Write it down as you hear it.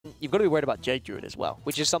you've got to be worried about Jade Druid as well,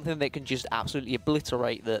 which is something that can just absolutely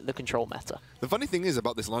obliterate the control meta. The funny thing is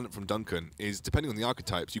about this lineup from Duncan is, depending on the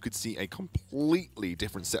archetypes, you could see a completely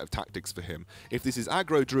different set of tactics for him. If this is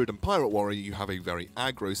aggro Druid and Pirate Warrior, you have a very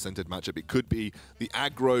aggro-centered matchup. It could be the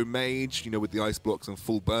aggro mage, you know, with the ice blocks and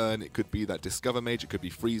full burn. It could be that Discover mage. It could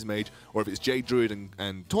be Freeze mage. Or if it's Jade Druid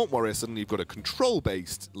and Taunt Warrior, suddenly you've got a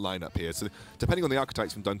control-based lineup here. So depending on the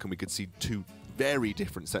archetypes from Duncan, we could see two very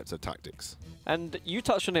different sets of tactics. And you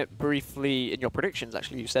touched on it briefly in your predictions,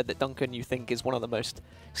 actually. You said that Duncan, you think, is one of the most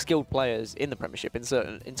skilled players in the Premiership in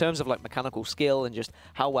terms of like mechanical skill and just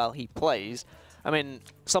how well he plays. I mean,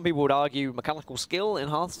 some people would argue mechanical skill in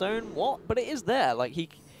Hearthstone, what? But it is there. Like, he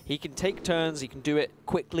can take turns, he can do it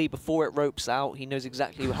quickly before it ropes out, he knows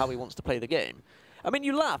exactly how he wants to play the game. I mean,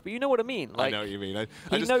 you laugh, but you know what I mean. Like, I know what you mean.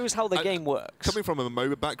 He knows how the game works. Coming from a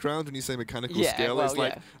MOBA background, when you say mechanical skill, well, it's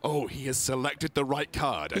like, oh, he has selected the right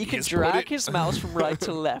card. He can drag his mouse from right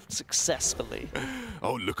to left successfully.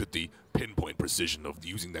 Oh, look at the pinpoint precision of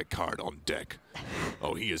using that card on deck.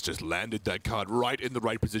 Oh, he has just landed that card right in the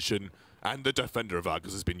right position, and the Defender of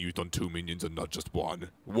Argus has been used on 2 minions and not just 1.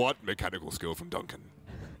 What mechanical skill from Duncan?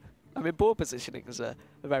 I mean, board positioning is a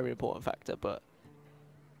very important factor, but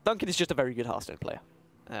Duncan is just a very good Hearthstone player,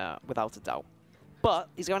 without a doubt. But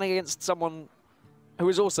he's going against someone who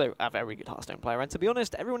is also a very good Hearthstone player. And to be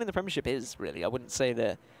honest, everyone in the Premiership is, really. I wouldn't say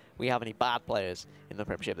that we have any bad players in the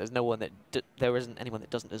Premiership. There's no one that there isn't anyone that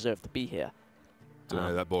doesn't deserve to be here. Don't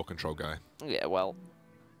know, that ball control guy. Yeah, well,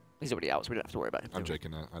 he's already out, so we don't have to worry about him. I'm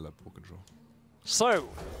joking. I love ball control. So,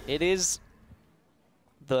 it is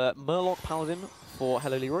the Murloc Paladin for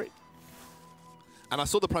HelloLeeroy. And I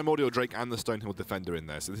saw the Primordial Drake and the Stonehill Defender in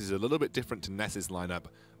there, so this is a little bit different to Ness's lineup,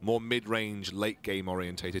 more mid-range, late-game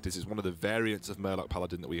orientated. This is one of the variants of Murloc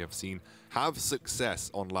Paladin that we have seen have success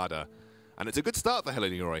on ladder. And it's a good start for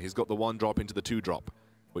HelloLeeroy. He's got the 1-drop into the 2-drop,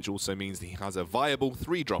 which also means that he has a viable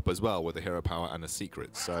 3-drop as well with a hero power and a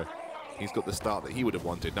secret. So he's got the start that he would have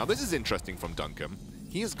wanted. Now this is interesting from Duncan.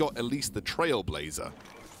 He has got at least the Trailblazer.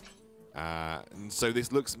 And so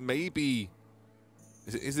this looks maybe...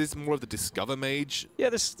 Is this more of the Discover Mage? Yeah,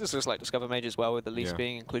 this looks like Discover Mage as well, with the Leafs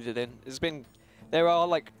being included in. There are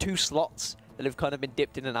like 2 slots that have kind of been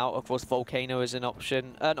dipped in and out. Of course, Volcano is an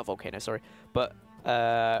option. Not Volcano, sorry. But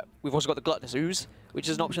we've also got the Gluttonous Ooze, which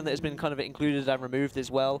is an option that has been kind of included and removed as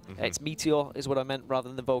well. It's Meteor is what I meant, rather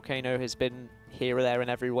than the Volcano. Has been here, there, and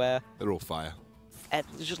everywhere. They're all fire.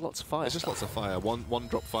 There's just lots of fire. There's just lots of fire.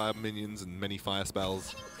 One-drop fire minions and many fire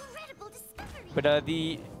spells. But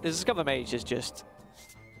the Discover Mage is just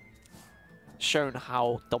shown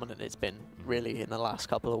how dominant it's been, really, in the last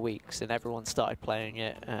couple of weeks, and everyone started playing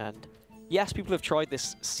it. And yes, people have tried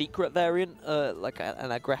this secret variant, like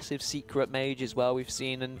an aggressive secret mage as well, we've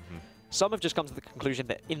seen, and some have just come to the conclusion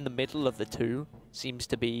that in the middle of the two seems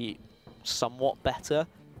to be somewhat better.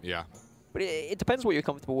 Yeah. But it depends what you're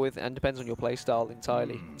comfortable with, and depends on your playstyle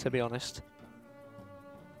entirely, to be honest.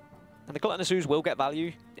 And the Gluttonous Ooze will get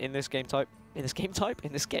value in this game type. In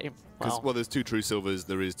this game? Wow. Well, there's 2 True Silvers,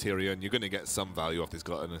 there is Tyrion. You're going to get some value off this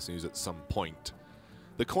Gluttonous Ooze at some point.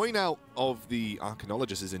 The coin out of the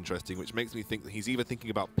Arcanologist is interesting, which makes me think that he's either thinking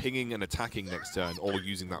about pinging and attacking next turn or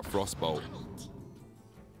using that Frostbolt.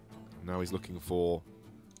 Now he's looking for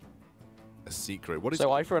a secret. What is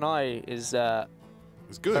so Eye for an Eye is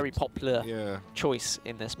it's good. Very popular choice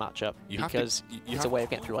in this matchup, because it's a way of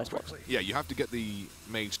getting through ice blocks. Yeah, you have to get the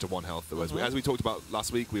mage to 1 health, though. As we talked about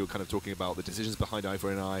last week, we were kind of talking about the decisions behind Eye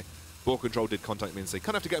for an Eye. Ball Control did contact me and say, kind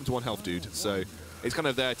of have to get him to 1 health, dude. So it's kind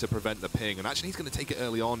of there to prevent the ping. And actually, he's going to take it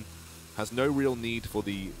early on. Has no real need for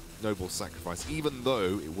the Noble Sacrifice, even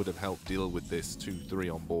though it would have helped deal with this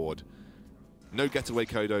 2-3 on board. No getaway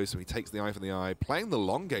Kodo, so he takes the Eye for the Eye. Playing the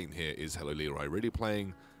long game here is HelloLeeroy, really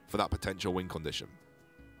playing for that potential win condition.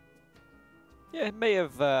 Yeah, it may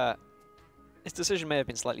have. His decision may have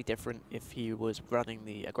been slightly different if he was running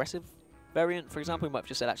the aggressive variant, for example. He might have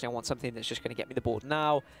just said, actually, I want something that's just going to get me the board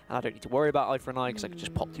now, and I don't need to worry about Eye for an Eye because I can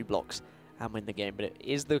just pop 2 blocks and win the game. But it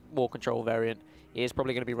is the more control variant. He is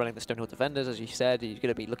probably going to be running the Stonehill Defenders, as you said. He's going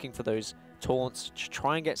to be looking for those taunts to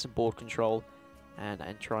try and get some board control and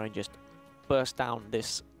try and just burst down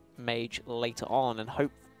this mage later on and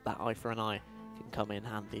hope that Eye for an Eye can come in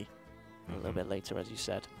handy a little bit later, as you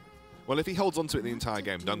said. Well, if he holds on to it the entire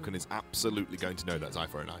game, Duncan is absolutely going to know that's Eye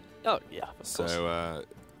for an Eye. Oh, yeah, of course. So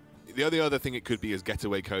the only other thing it could be is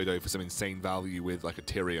Getaway Kodo for some insane value with like a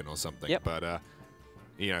Tyrion or something. Yep. But,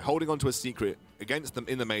 you know, holding on to a secret against them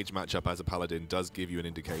in the mage matchup as a paladin does give you an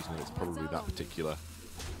indication that it's probably that particular.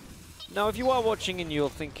 Now, if you are watching and you're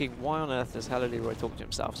thinking, why on earth does HelloLeeroy talk to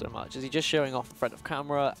himself so much? Is he just showing off in front of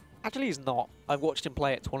camera? Actually, he's not. I've watched him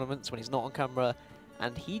play at tournaments when he's not on camera,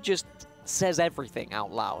 and he just says everything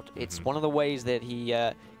out loud. It's one of the ways that he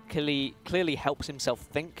clearly helps himself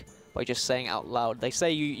think by just saying out loud. They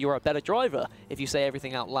say you're a better driver if you say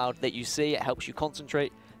everything out loud that you see. It helps you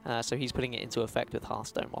concentrate. So he's putting it into effect with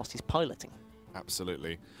Hearthstone whilst he's piloting.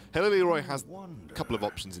 Absolutely. HelloLeeroy has a couple of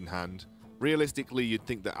options in hand. Realistically, you'd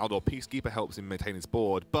think that Outdoor Peacekeeper helps him maintain his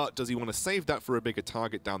board, but does he want to save that for a bigger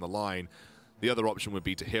target down the line? The other option would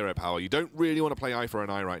be to Hero Power. You don't really want to play Eye for an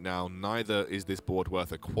Eye right now. Neither is this board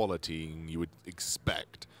worth a quality you would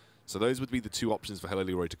expect. So those would be the two options for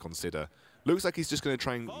HelloLeeroy to consider. Looks like he's just going to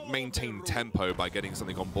try and maintain tempo by getting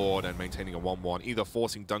something on board and maintaining a 1-1, either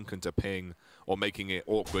forcing Duncan to ping or making it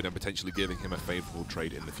awkward and potentially giving him a favourable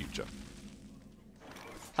trade in the future.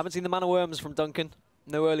 Haven't seen the Mana Worms from Duncan.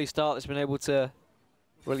 No early start that's been able to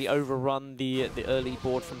really overrun the early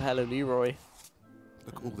board from HelloLeeroy.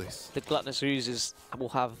 Look at all this. The Gluttonous Oozes will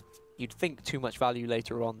have, you'd think, too much value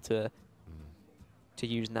later on to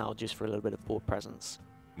use now just for a little bit of board presence.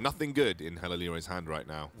 Nothing good in HelloLeeroy's hand right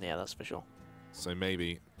now. Yeah, that's for sure. So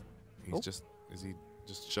maybe he's is he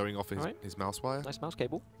just showing off his mouse wire? Nice mouse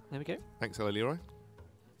cable. There we go. Thanks, HelloLeeroy.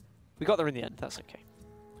 We got there in the end. That's okay.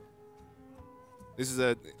 This is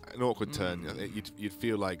an awkward turn. You'd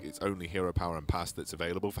feel like it's only Hero Power and Pass that's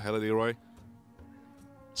available for HelloLeeroy.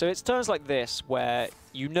 So it's turns like this where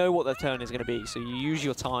you know what the turn is going to be, so you use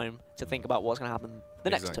your time to think about what's going to happen the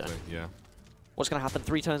next turn. Yeah. What's going to happen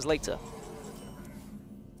 3 turns later.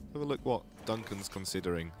 Have a look what Duncan's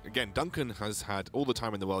considering. Again, Duncan has had all the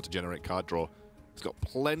time in the world to generate card draw. He's got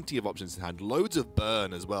plenty of options in hand. Loads of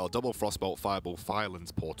burn as well. Double Frostbolt, Fireball,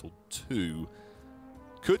 Firelands Portal 2.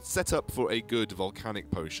 Could set up for a good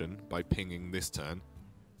Volcanic Potion by pinging this turn.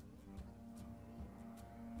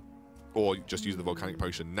 Or just use the Volcanic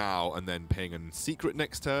Potion now and then ping and Secret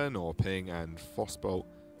next turn, or ping and Frostbolt.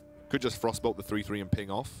 Could just Frostbolt the 3-3 and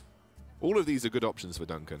ping off. All of these are good options for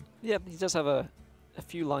Duncan. Yeah, he does have a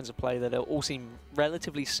few lines of play that all seem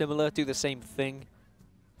relatively similar, do the same thing.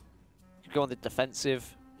 You could go on the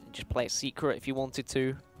defensive and just play a Secret if you wanted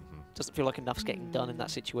to. Doesn't feel like enough's getting done in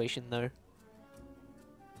that situation, though.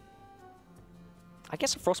 I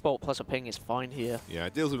guess a Frostbolt plus a ping is fine here. Yeah,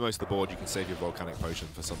 it deals with most of the board. You can save your Volcanic Potion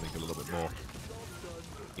for something a little bit more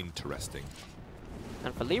interesting.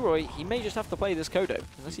 And for Leeroy, he may just have to play this Kodo,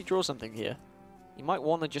 unless he draws something here. He might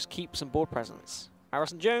want to just keep some board presence.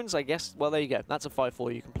 Harrison Jones, I guess, well, there you go. That's a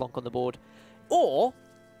 5-4 you can plonk on the board. Or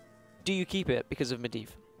do you keep it because of Medivh?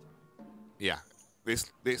 Yeah.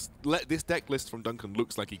 This deck list from Duncan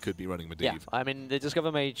looks like he could be running Medivh. Yeah, I mean, the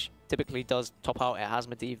Discover Mage typically does top out. It has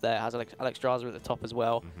Medivh there. It has Alexstrasza at the top as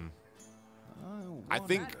well. I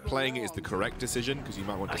think playing it is the correct decision because you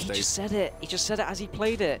might want to stay. He just said it. He just said it as he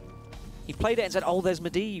played it. He played it and said, oh, there's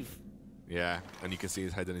Medivh. Yeah, and you can see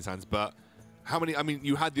his head in his hands. But how many? I mean,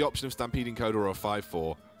 you had the option of Stampeding Coda or a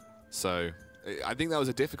 5-4. So I think that was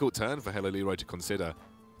a difficult turn for HelloLeeroy to consider.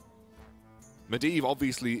 Medivh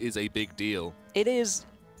obviously is a big deal. It is,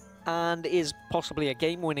 and is possibly a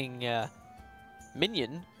game-winning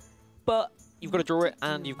minion, but you've got to draw it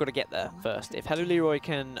and you've got to get there first. If HelloLeeroy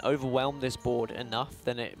can overwhelm this board enough,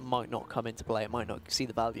 then it might not come into play. It might not see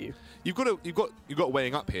the value. You've got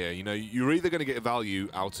weighing up here. You know, you're either going to get value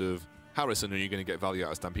out of Harrison or you're going to get value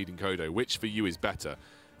out of Stampeding Kodo. Which for you is better?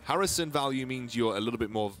 Harrison value means you're a little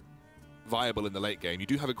bit more viable in the late game. You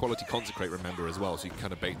do have a quality Consecrate, remember, as well, so you can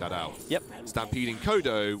kind of bait that out. Yep. Stampeding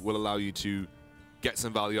Kodo will allow you to get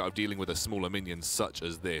some value out of dealing with a smaller minion such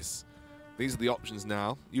as this. These are the options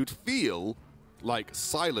now. You'd feel like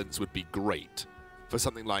Silence would be great for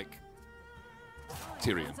something like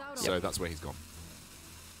Tyrion, so that's where he's gone.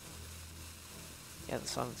 Yeah, the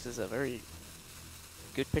Silence is a very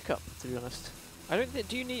good pickup, to be honest. I don't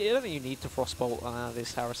think you need to Frostbolt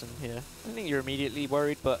this Harrison here. I don't think you're immediately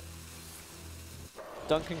worried, but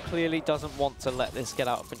Duncan clearly doesn't want to let this get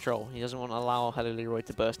out of control. He doesn't want to allow HelloLeeroy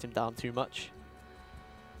to burst him down too much.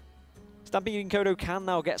 Stampeding Kodo can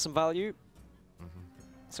now get some value,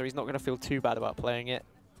 so he's not going to feel too bad about playing it.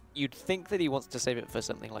 You'd think that he wants to save it for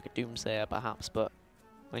something like a Doomsayer, perhaps, but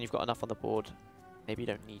when you've got enough on the board, maybe you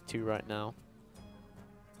don't need to right now.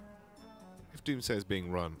 If Doomsayer is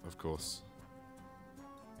being run, of course,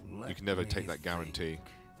 you can never take that guarantee.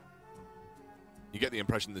 You get the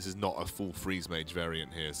impression this is not a full Freeze Mage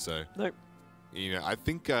variant here, so nope. You know, I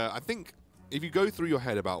think if you go through your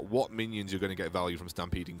head about what minions you're going to get value from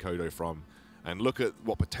Stampeding Kodo from, and look at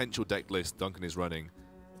what potential deck list Duncan is running,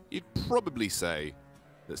 you'd probably say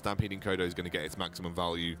that Stampeding Kodo is going to get its maximum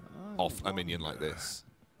value off a minion like this.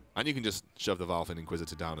 And you can just shove the Valfin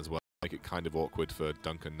Inquisitor down as well, make it kind of awkward for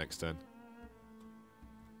Duncan next turn.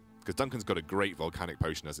 Because Duncan's got a great Volcanic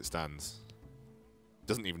Potion as it stands.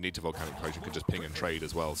 Doesn't even need to Volcanic Potion, can just ping and trade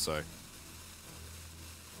as well, so...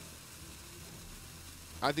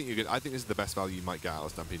 I think I think this is the best value you might get out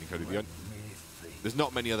of Stampeding Cody. There's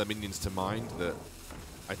not many other minions to mind that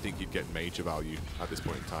I think you'd get major value at this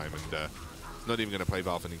point in time, and not even going to play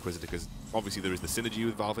Valfin Inquisitor, because obviously there is the synergy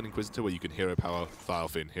with Valfin Inquisitor where you can hero power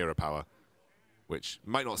Valfin, hero power, which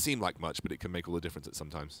might not seem like much, but it can make all the difference at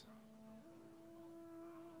sometimes.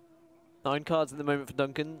 9 cards at the moment for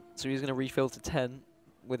Duncan, so he's going to refill to 10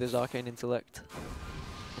 with his Arcane Intellect.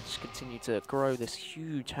 And just continue to grow this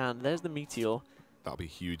huge hand. There's the Meteor. That'll be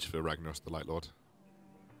huge for Ragnaros the Light Lord.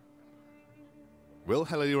 Will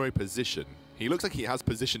HelloLeeroy position? He looks like he has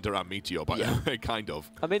positioned around Meteor, but yeah. Kind of.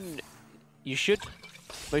 I mean, you should.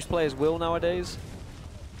 Most players will nowadays.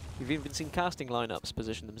 We've even seen casting lineups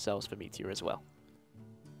position themselves for Meteor as well.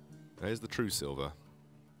 There's the true silver.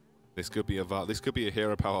 This could be a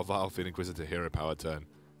hero power Valfin Inquisitor hero power turn.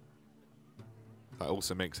 That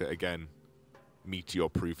also makes it again Meteor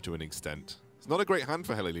proof to an extent. It's not a great hand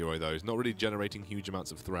for HelloLeeroy though. It's not really generating huge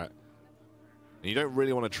amounts of threat. And you don't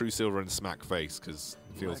really want a true silver and smack face because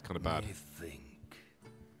it feels kind of bad.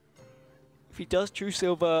 If he does true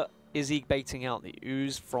silver, is he baiting out the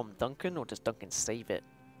ooze from Duncan, or does Duncan save it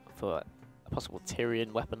for a possible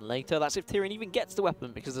Tyrion weapon later? That's if Tyrion even gets the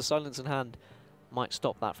weapon, because the silence in hand might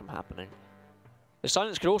stop that from happening. The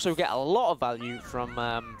silence could also get a lot of value from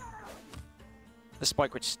the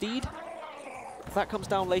Spike-Ridge Steed. If that comes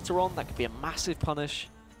down later on, that could be a massive punish.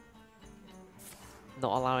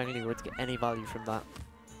 Not allowing Leeroy to get any value from that.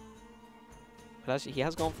 But actually, he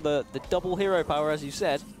has gone for the double hero power, as you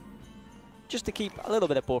said, just to keep a little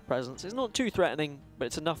bit of board presence. It's not too threatening, but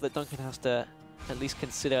it's enough that Duncan has to at least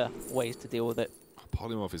consider ways to deal with it.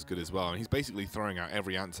 Polymorph is good as well. I mean, he's basically throwing out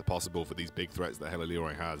every answer possible for these big threats that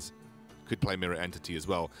HelloLeeroy has. Could play Mirror Entity as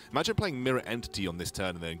well. Imagine playing Mirror Entity on this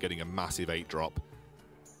turn and then getting a massive 8-drop.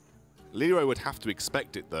 Leeroy would have to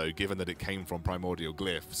expect it, though, given that it came from Primordial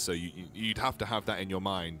Glyph, so you'd have to have that in your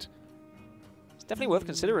mind. It's definitely worth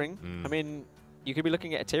considering. I mean, you could be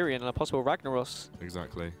looking at a Tyrion and a possible Ragnaros.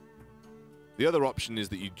 Exactly. The other option is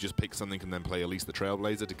that you just pick something and then play Elise the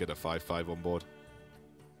Trailblazer to get a 5/5 on board.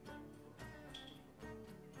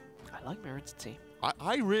 I like Mirror Entity.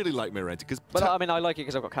 I really like Mirror Entity. But I mean, I like it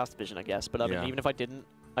because I've got Cast Vision, I guess. But I mean, Yeah. even if I didn't,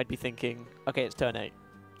 I'd be thinking, okay, it's turn 8.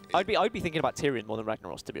 I'd be thinking about Tyrion more than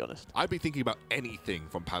Ragnaros, to be honest. I'd be thinking about anything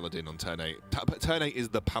from Paladin on turn 8. Turn 8 is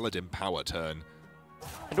the Paladin power turn.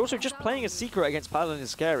 And also, just playing a Secret against Paladin is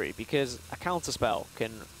scary, because a counter spell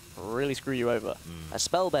can really screw you over. A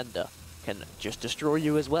Spellbender can just destroy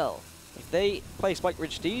you as well. If they play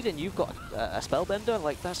Spike-Ridge Steed and you've got a Spellbender,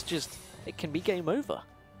 like, that's just, it can be game over.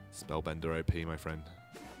 Spellbender OP, my friend.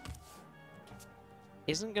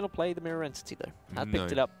 Isn't going to play the Mirror Entity, though. I No.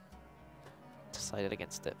 picked it up. Decided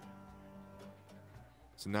against it.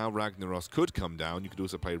 So now Ragnaros could come down. You could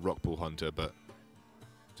also play Rockpool Hunter, but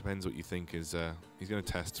depends what you think is... he's going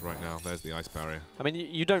to test right now. There's the Ice Barrier. I mean,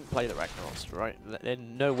 you don't play the Ragnaros, right?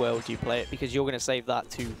 In no world do you play it, because you're going to save that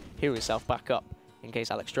to heal yourself back up in case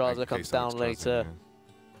Alexstrasza comes down later.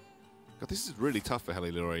 Yeah. God, this is really tough for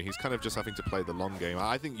HelloLeeroy. He's kind of just having to play the long game.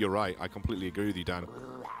 I think you're right. I completely agree with you, Dan.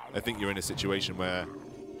 I think you're in a situation where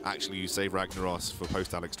actually you save Ragnaros for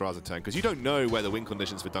post-Alexstrasza turn, because you don't know where the win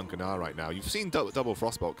conditions for Duncan are right now. You've seen double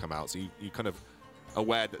Frostbolt come out, so you're kind of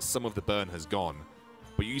aware that some of the burn has gone.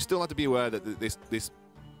 But you still have to be aware that this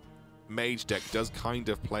mage deck does kind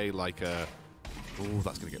of play like a... Oh,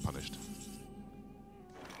 that's going to get punished.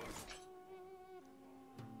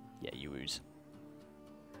 Yeah, you ooze.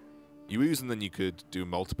 You ooze, and then you could do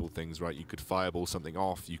multiple things, right? You could fireball something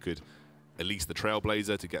off. You could Elise the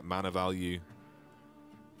Trailblazer to get mana value.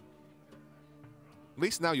 At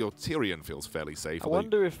least now your Tyrion feels fairly safe. I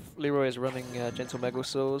wonder if Leeroy is running Gentle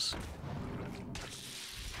Megasaurs.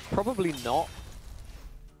 Probably not.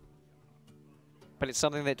 But it's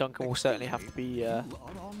something that Duncan will certainly have to be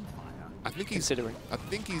considering. I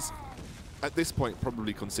think he's, at this point,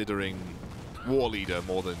 probably considering War Leader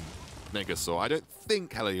more than Megasaur. I don't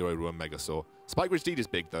think HelloLeeroy will run Megasaur. Spike-Ridge Steed is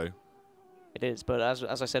big, though. It is, but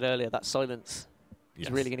as I said earlier, that silence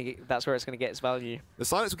is really going to get... That's where it's going to get its value. The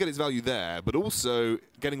silence will get its value there, but also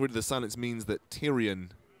getting rid of the silence means that Tyrion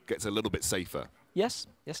gets a little bit safer. Yes.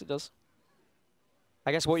 Yes, it does.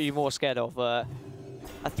 I guess what are you more scared of? A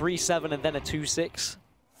 3-7 and then a 2-6?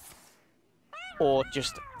 Or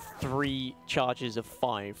just 3 charges of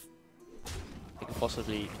 5 that could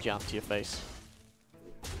possibly jam to your face?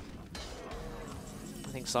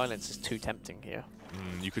 I think silence is too tempting here.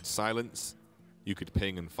 You could silence, you could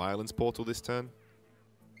ping and violence portal this turn.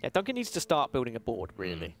 Yeah, Duncan needs to start building a board,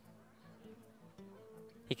 really.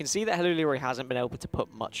 He can see that HelloLeeroy hasn't been able to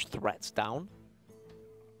put much threats down.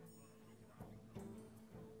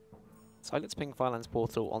 So let's ping Firelands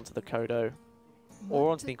Portal onto the Kodo,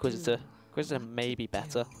 or onto the Inquisitor. Inquisitor may be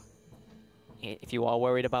better. If you are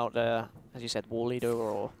worried about, as you said, War Leader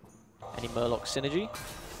or any Murloc synergy.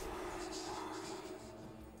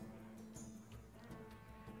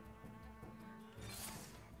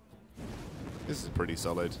 This is pretty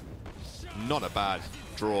solid. Not a bad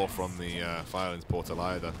draw from the Firelands Portal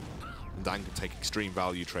either. And Dan can take extreme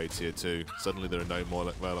value trades here too. Suddenly there are no more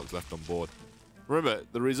Murlocs left on board. Remember,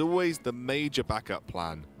 there is always the major backup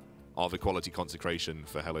plan of Equality Consecration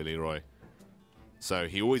for HelloLeeroy. So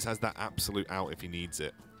he always has that absolute out if he needs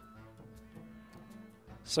it.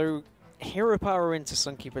 So Hero Power into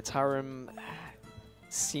Sunkeeper Tarim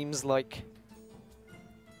seems like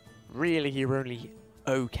really your only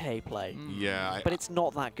okay play. Yeah. But it's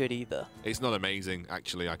not that good either. It's not amazing,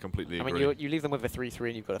 actually. I completely agree. I mean, you leave them with a 3-3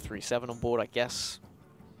 and you've got a 3-7 on board, I guess.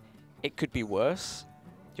 It could be worse.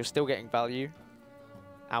 You're still getting value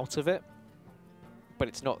out of it, but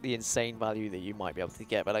it's not the insane value that you might be able to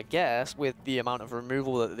get. But I guess with the amount of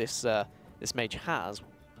removal that this mage has,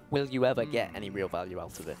 will you ever get any real value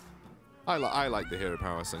out of it? I like the Hero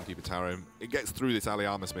Power Sunkeeper Tarim. It gets through this Ali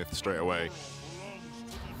Armorsmith straight away.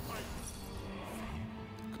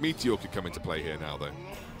 Meteor could come into play here now, though.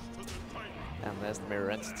 And there's the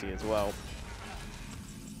Mirror Entity as well.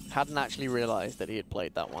 Hadn't actually realized that he had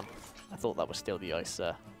played that one. I thought that was still the ice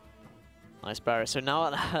barrier. So now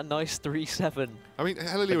a nice 3-7. I mean,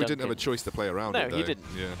 HelloLeeroy didn't have a choice to play around it, though. No, he didn't.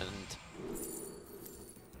 Yeah.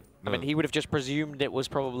 I mean, he would have just presumed it was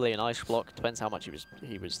probably an ice block. Depends how much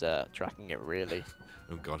he was tracking it, really.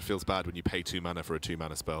 Oh god, feels bad when you pay 2 mana for a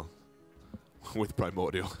 2-mana spell with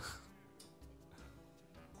Primordial.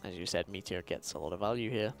 As you said, Meteor gets a lot of value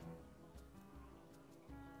here.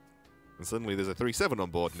 And suddenly there's a 3-7 on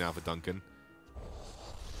board now for Duncan.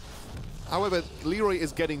 However, Leeroy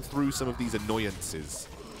is getting through some of these annoyances,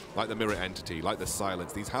 like the Mirror Entity, like the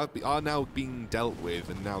Silence. These are now being dealt with,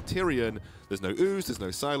 and now Tyrion, there's no Ooze, there's no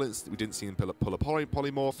Silence. We didn't see him pull a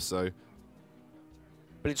Polymorph, so...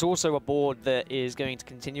 But it's also a board that is going to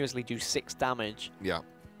continuously do 6 damage. Yeah.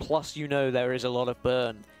 Plus, you know there is a lot of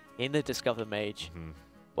burn in the Discover Mage.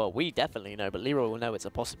 Well, we definitely know, but Leeroy will know it's a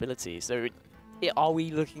possibility. So, are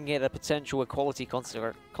we looking at a potential Equality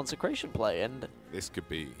Consecration play? And this could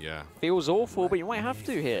be, yeah. Feels awful, but you might have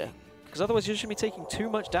to here. Because otherwise you're just going to be taking too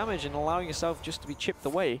much damage and allowing yourself just to be chipped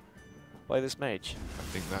away by this mage. I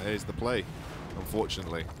think that is the play,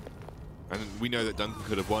 unfortunately. And we know that Duncan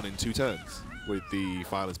could have won in 2 turns with the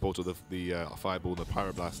Firelands Portal, the Fireball, and the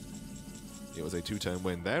Pyroblast. It was a 2-turn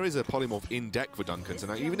win. There is a Polymorph in deck for Duncan, so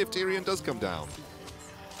now even if Tyrion does come down,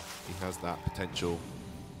 he has that potential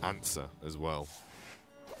answer as well.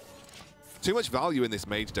 Too much value in this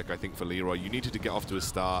mage deck, I think, for Leeroy. You needed to get off to a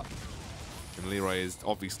start. And Leeroy is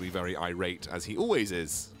obviously very irate, as he always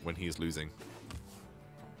is when he is losing.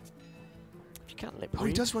 If you can't lip Oh,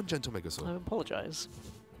 he does run Gentle Megasaur. I apologize.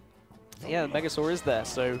 Yeah, the Megasaur is there,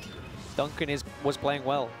 so Duncan was playing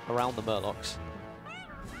well around the Murlocs.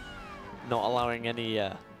 Not allowing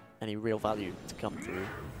any real value to come through.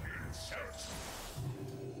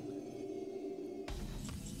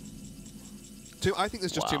 I think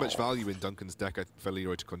there's just too much value in Duncan's deck for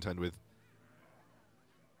Leeroy to contend with.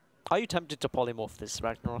 Are you tempted to polymorph this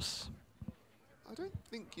Ragnaros? I don't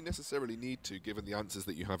think you necessarily need to, given the answers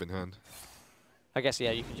that you have in hand. I guess, yeah,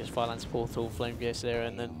 you can just Firelands Portal, Flame Gears there,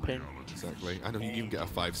 and then ping. Exactly. I know you can get a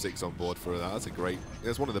 5-6 on board for that. That's a great...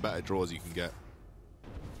 It's one of the better draws you can get.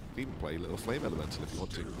 You can even play a little Flame Elemental if you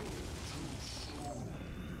want to.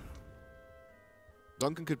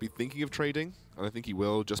 Duncan could be thinking of trading, and I think he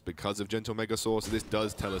will just because of Gentle Megasaur, so this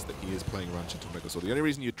does tell us that he is playing around Gentle Megasaur. The only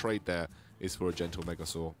reason you trade there is for a Gentle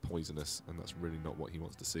Megasaur Poisonous, and that's really not what he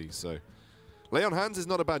wants to see. So, Lay on Hands is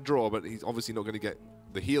not a bad draw, but he's obviously not going to get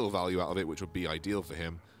the heal value out of it, which would be ideal for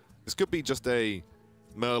him. This could be just a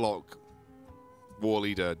Murloc War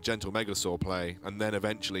Leader Gentle Megasaur play, and then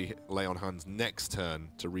eventually Lay on Hands next turn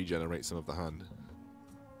to regenerate some of the hand.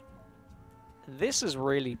 This is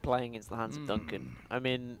really playing into the hands of Duncan. I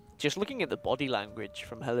mean, just looking at the body language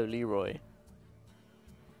from HelloLeeroy,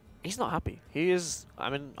 he's not happy. He is,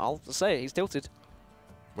 I mean, I'll say it, he's tilted.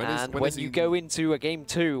 When you go into a game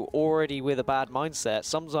 2 already with a bad mindset,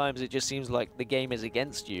 sometimes it just seems like the game is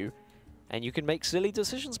against you, and you can make silly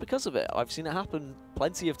decisions because of it. I've seen it happen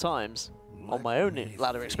plenty of times on my own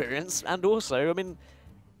ladder experience, and also, I mean,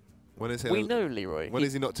 we know Leeroy. When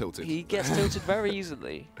is he not tilted? He gets tilted very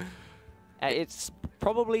easily. It's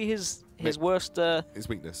probably his worst... his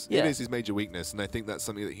weakness. Yeah. It is his major weakness, and I think that's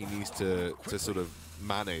something that he needs to sort of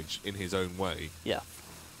manage in his own way. Yeah.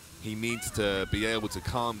 He needs to be able to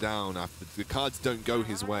calm down after the cards don't go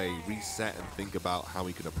his way, reset and think about how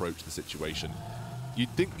he can approach the situation. You'd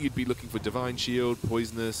think you'd be looking for Divine Shield,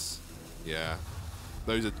 Poisonous. Yeah,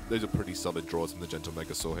 those are pretty solid draws from the Gentle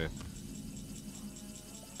Megasaur here.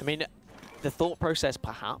 I mean, the thought process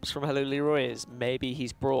perhaps from HelloLeeroy is maybe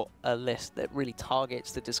he's brought a list that really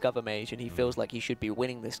targets the Discover Mage and he feels like he should be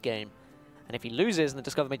winning this game. And if he loses and the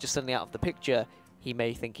Discover Mage is suddenly out of the picture, he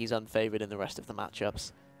may think he's unfavored in the rest of the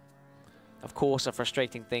matchups. Of course, a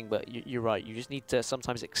frustrating thing, but you're right. You just need to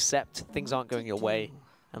sometimes accept things aren't going your way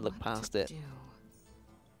and look past it.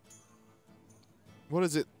 What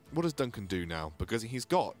does Duncan do now? Because he's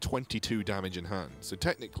got 22 damage in hand. So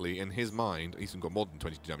technically, in his mind, he's got more than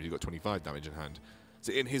 22 damage. He's got 25 damage in hand.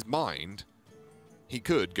 So in his mind, he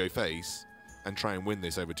could go face and try and win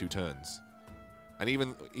this over 2 turns. And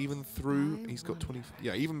even through, he's got 20.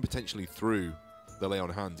 Yeah, even potentially through the lay on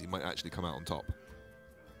hands, he might actually come out on top.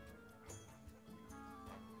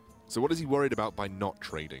 So what is he worried about by not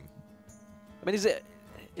trading? I mean, is it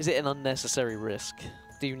an unnecessary risk?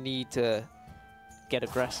 Do you need to get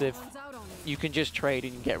aggressive? You can just trade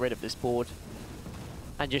and get rid of this board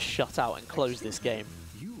and just shut out and close this game.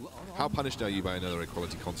 How punished are you by another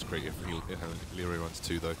Equality Consecrate if Leeroy runs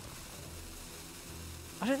 2, though?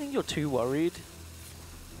 I don't think you're too worried.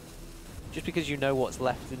 Just because you know what's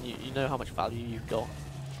left and you know how much value you've got.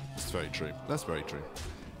 That's very true. That's very true.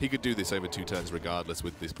 He could do this over 2 turns regardless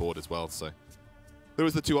with this board as well, so. There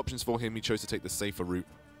was the 2 options for him. He chose to take the safer route.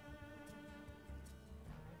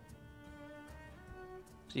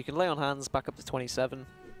 So you can lay on hands back up to 27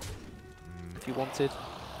 if you wanted.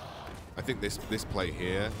 I think this play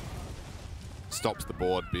here stops the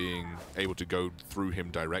board being able to go through him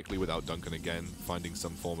directly without Duncan again finding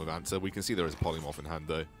some form of answer. We can see there is Polymorph in hand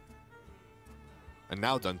though. And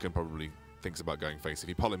now Duncan probably thinks about going face. If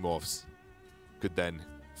he polymorphs, could then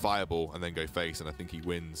Fireball and then go face, and I think he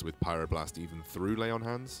wins with Pyroblast even through lay on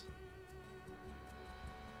hands.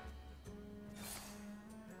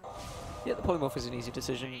 Yeah, the polymorph is an easy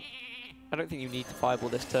decision. I don't think you need to Fireball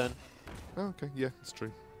this turn. Oh, okay, yeah, that's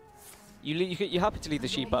true. You're happy to leave the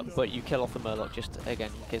sheep up, but you kill off the Murloc just,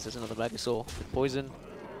 again, in case there's another Megasaur with poison.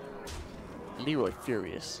 Leeroy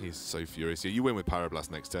furious. He's so furious. Yeah, you win with Pyroblast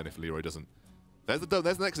next turn if Leeroy doesn't. There's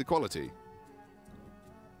the next equality.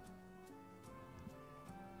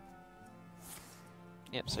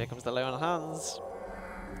 Yep, so here comes the lay on hands.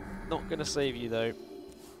 Not going to save you, though.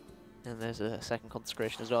 And there's a second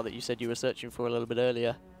consecration as well that you said you were searching for a little bit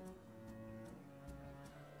earlier.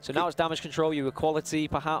 So now it's damage control. You equality,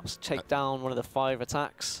 perhaps take down one of the 5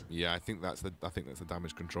 attacks. Yeah, I think that's the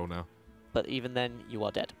damage control now. But even then, you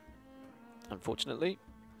are dead. Unfortunately.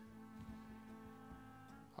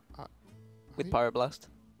 With Pyroblast.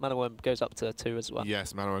 Mana Worm goes up to 2 as well.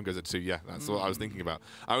 Yes, Mana Worm goes at 2. Yeah, that's what I was thinking about.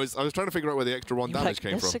 I was trying to figure out where the extra 1 damage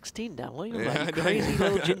came from. 16 down. What are you like, you crazy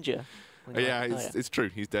little ginger? Yeah, it's true.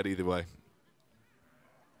 He's dead either way.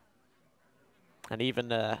 And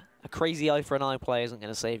even a crazy eye for an eye play isn't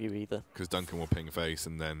going to save you either. Because Duncan will ping face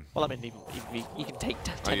and then. Well, I mean, he can take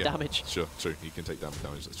 10 damage. Sure, true. He can take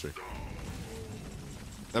damage. That's true.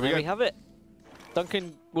 There we have it.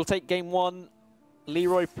 Duncan will take game 1.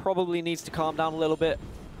 Leeroy probably needs to calm down a little bit.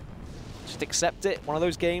 Just accept it. One of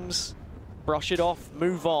those games. Brush it off.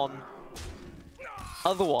 Move on.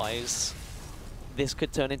 Otherwise, this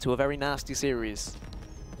could turn into a very nasty series,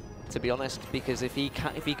 to be honest. Because if he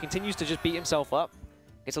continues to just beat himself up,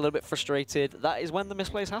 gets a little bit frustrated, that is when the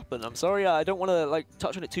misplays happen. I'm sorry, I don't want to like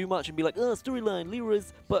touch on it too much and be like, oh, storyline,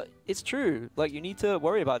 Leeroy's. But it's true. Like, you need to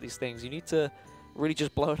worry about these things. You need to really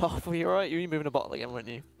just blow it off. You're right. You're moving a bottle again, weren't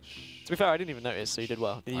you? To be fair, I didn't even notice, so you did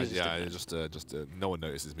well. Yeah, no one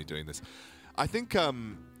notices me doing this. I think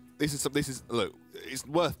this is look, it's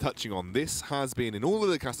worth touching on. This has been, in all of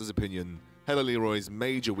the casters' opinion, HelloLeeroy's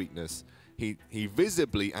major weakness. He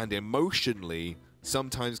visibly and emotionally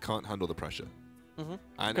sometimes can't handle the pressure,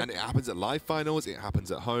 and it happens at live finals. It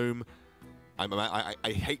happens at home. I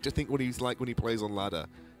hate to think what he's like when he plays on ladder.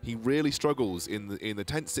 He really struggles in the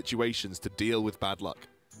tense situations to deal with bad luck.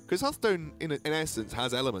 Because Hearthstone, in essence,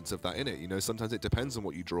 has elements of that in it. You know, sometimes it depends on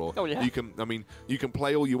what you draw. Oh, yeah. You can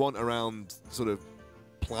play all you want around sort of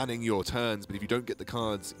planning your turns, but if you don't get the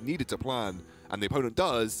cards needed to plan, and the opponent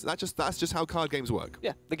does, that's just how card games work.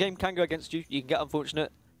 Yeah, the game can go against you. You can get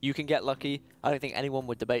unfortunate. You can get lucky. I don't think anyone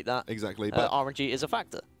would debate that. Exactly. But RNG is a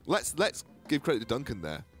factor. Let's give credit to Duncan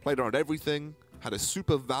there. Played around everything. Had a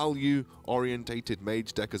super value-orientated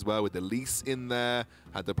mage deck as well with the lease in there.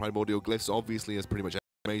 Had the primordial glyphs, obviously, as pretty much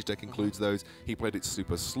Mage deck includes those. He played it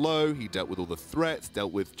super slow. He dealt with all the threats,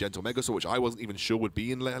 dealt with Gentle Megasaur, which I wasn't even sure would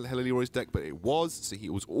be in HelloLeeroy's deck, but it was. So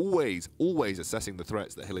he was always assessing the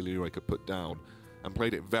threats that HelloLeeroy could put down and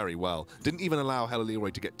played it very well. Didn't even allow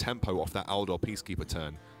HelloLeeroy to get tempo off that Aldor Peacekeeper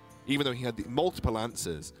turn. Even though he had the multiple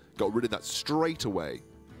answers, got rid of that straight away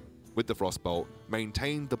with the Frostbolt,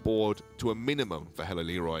 maintained the board to a minimum for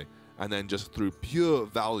HelloLeeroy, and then just through pure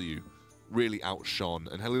value really outshone,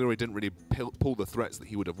 and HelloLeeroy didn't really pull the threats that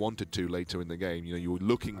he would have wanted to later in the game. You know, you were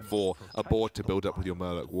looking for a board to build up with your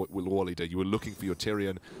Murloc, War Leader. You were looking for your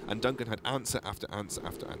Tyrion, and Duncan had answer after answer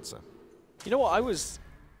after answer. You know what? I was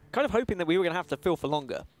kind of hoping that we were going to have to fill for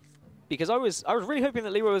longer, because I was really hoping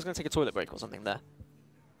that Leeroy was going to take a toilet break or something there.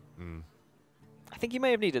 I think he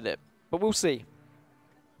may have needed it, but we'll see.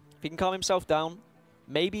 If he can calm himself down,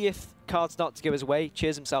 maybe if cards start to go his way,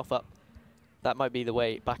 cheers himself up. That might be the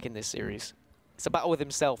way back in this series. It's a battle with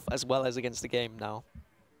himself as well as against the game now.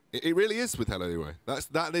 It really is with HelloLeeroy.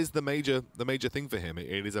 That is the major thing for him.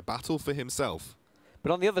 It is a battle for himself.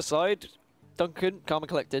 But on the other side, Duncan, calm and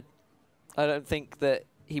collected. I don't think that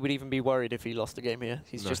he would even be worried if he lost the game here.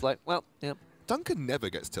 He's just like, well, yeah. Duncan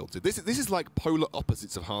never gets tilted. This is like polar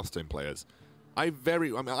opposites of Hearthstone players. I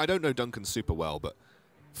mean, I don't know Duncan super well, but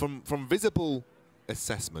from visible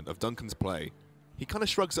assessment of Duncan's play, he kind of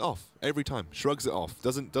shrugs it off every time. Shrugs it off.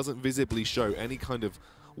 Doesn't visibly show any kind of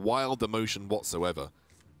wild emotion whatsoever.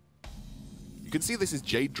 You can see this is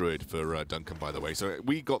Jade Druid for Duncan, by the way. So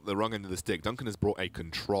we got the wrong end of the stick. Duncan has brought a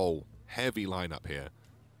control heavy lineup here.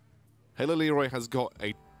 HelloLeeroy has got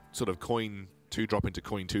a sort of coin 2-drop into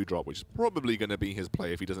coin 2-drop, which is probably going to be his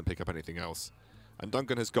play if he doesn't pick up anything else. And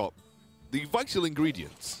Duncan has got the vital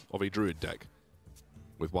ingredients of a Druid deck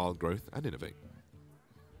with Wild Growth and Innovate.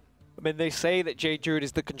 I mean, they say that Jade Druid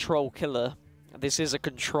is the control killer. This is a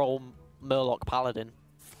control Murloc Paladin.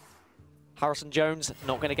 Harrison Jones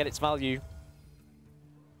not going to get its value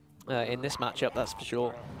in this matchup, that's for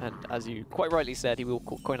sure. And as you quite rightly said, he will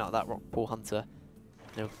coin out that Rockpool Hunter.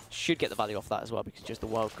 You know, should get the value off that as well, because just the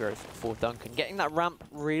Wild Growth for Duncan. Getting that ramp,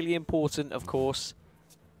 really important, of course,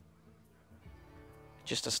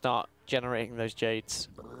 just to start generating those Jades.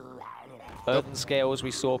 Earthen Scales we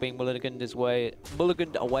saw being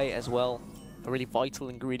mulliganed away as well. A really vital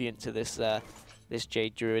ingredient to this this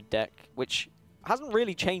Jade Druid deck, which hasn't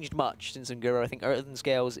really changed much since Unguro. I think Earthen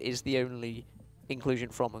Scales is the only inclusion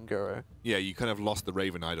from Unguro. Yeah, you kind of lost the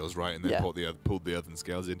Raven Idols, right, and then pulled the Earthen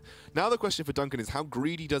Scales in. Now the question for Duncan is, how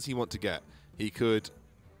greedy does he want to get? He could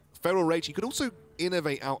Feral Rage. He could also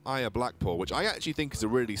innovate out Aya Blackpaw, which I actually think is a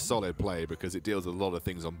really solid play because it deals with a lot of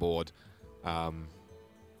things on board.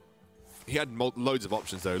 He had loads of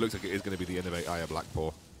options, though. It looks like it is going to be the Innovate Aya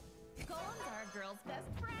Blackpaw.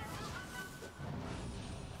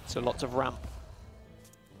 So lots of ramp.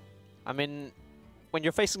 I mean, when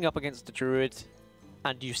you're facing up against the Druid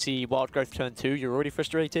and you see Wild Growth turn 2, you're already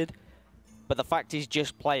frustrated. But the fact he's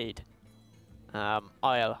just played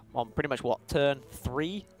Aya on pretty much, what, turn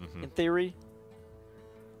 3, in theory?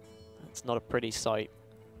 It's not a pretty sight.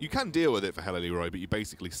 You can deal with it for HelloLeeroy, but you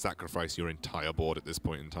basically sacrifice your entire board at this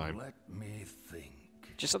point in time. Let me think.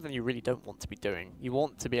 Just something you really don't want to be doing. You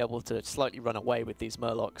want to be able to slightly run away with these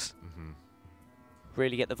Murlocs.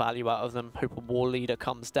 Really get the value out of them. Hope a War Leader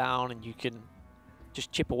comes down and you can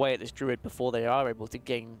just chip away at this Druid before they are able to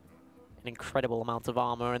gain an incredible amount of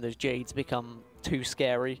armor and those Jades become too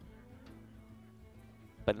scary.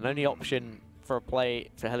 But the only option for a play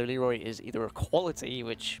for HelloLeeroy is either a quality,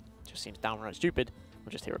 which just seems downright stupid,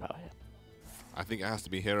 or just hero power here. I think it has to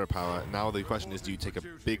be hero power. Now the question is, do you take a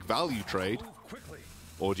big value trade,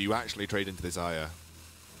 or do you actually trade into this Aya?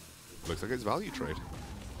 Looks like it's value trade.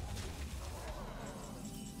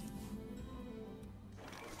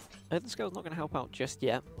 Earthen Scale's not going to help out just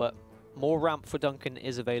yet, but more ramp for Duncan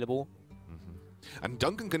is available. And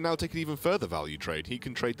Duncan can now take an even further value trade. He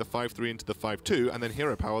can trade the 5-3 into the 5-2, and then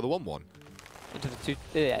hero power the 1-1. Into the 2,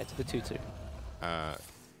 yeah, into the 2-2.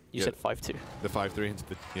 You said 5-2. The 5-3 into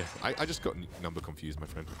the... Yeah, I just got number confused, my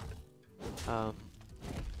friend.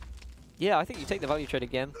 Yeah, I think you take the value trade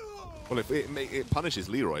again. Well, if it punishes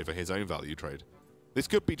Leeroy for his own value trade. This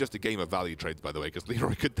could be just a game of value trades, by the way, because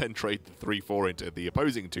Leeroy could then trade the 3-4 into the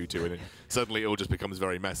opposing 2-2, and suddenly it all just becomes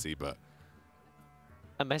very messy, but...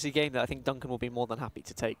 A messy game that I think Duncan will be more than happy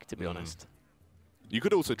to take, to be honest. You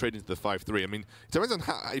could also trade into the 5-3. I mean, it depends on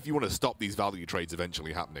how, if you want to stop these value trades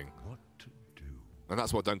eventually happening. What to do? And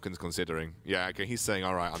that's what Duncan's considering. Yeah, okay, he's saying,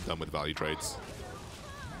 all right, I'm done with value trades.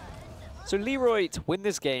 So Leeroy, to win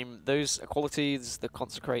this game, those qualities, the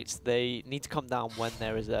consecrates, they need to come down when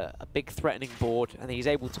there is a big threatening board and he's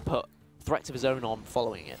able to put threats of his own on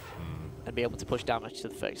following it and be able to push damage to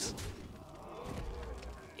the face.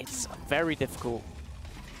 it's a very difficult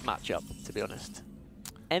matchup, to be honest.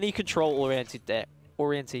 Any control-oriented deck,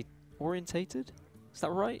 orientated? Is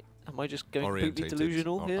that right? Am I just going completely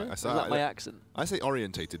delusional here? Is that my accent? I say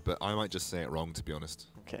orientated, but I might just say it wrong, to be honest.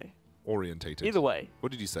 Okay. Orientated. Either way.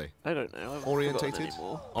 What did you say? I don't know. I've orientated?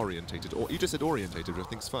 Orientated. Or you just said orientated, which I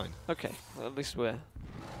think is fine. Okay. Well,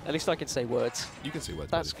 at least I can say words. You can say words.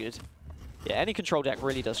 That's good. Yeah, any control deck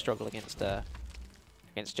really does struggle against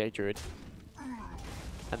Jade Druid.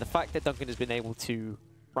 And the fact that Duncan has been able to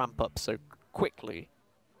ramp up so quickly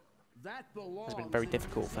has been very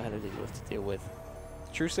difficult for HelloLeeroy to deal with.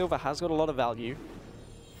 True Silver has got a lot of value.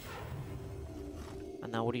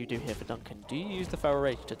 And now what do you do here for Duncan? Do you use the Feral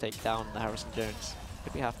Rage to take down the Harrison Jones?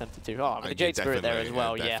 Could we have them to do? Oh, the Jade Spirit there as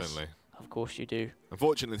well, yes. Of course you do.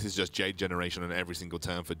 Unfortunately, this is just Jade generation on every single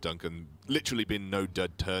turn for Duncan. Literally been no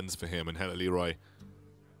dud turns for him, and HelloLeeroy,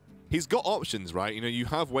 he's got options, right? You know, you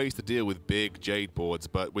have ways to deal with big Jade boards,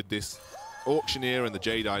 but with this Auctioneer and the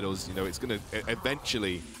Jade Idols, you know, it's going to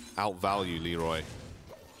eventually outvalue Leeroy.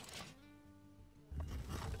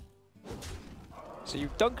 So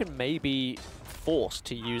Duncan may be forced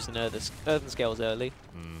to use an Earthen Scales early,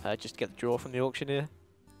 just to get the draw from the Auctioneer.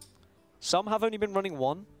 Some have only been running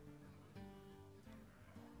one.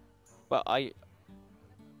 But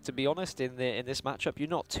to be honest, in this matchup, you're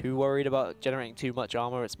not too worried about generating too much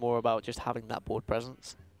armor. It's more about just having that board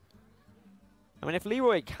presence. I mean, if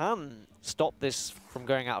Leeroy can stop this from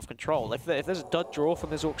going out of control, if there's a dud draw from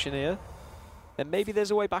this Auctioneer, then maybe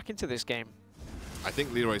there's a way back into this game. I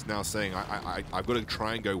think Leeroy's now saying, I've got to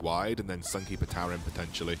try and go wide and then Sunkeeper tower him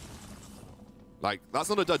potentially. Like, that's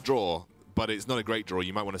not a dud draw, but it's not a great draw.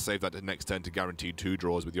 You might want to save that to the next turn to guarantee 2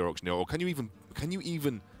 draws with your Auctioneer. Or can you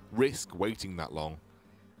even risk waiting that long?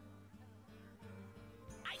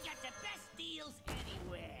 I got the best deals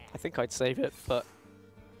anywhere. I think I'd save it, but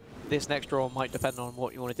this next draw might depend on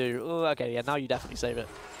what you want to do. Oh, okay, yeah, now you definitely save it.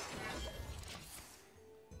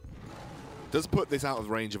 Does put this out of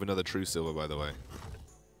range of another True Silver, by the way.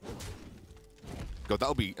 God,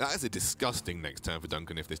 that is a disgusting next turn for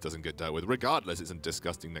Duncan if this doesn't get dealt with. Regardless, it's a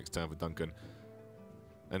disgusting next turn for Duncan.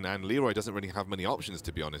 And Leeroy doesn't really have many options,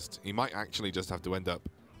 to be honest. He might actually just have to end up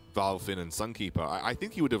Valfin and Sunkeeper. I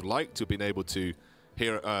think he would have liked to have been able to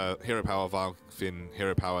Hero Power, Valfin,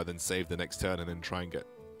 Hero Power, then save the next turn and then try and get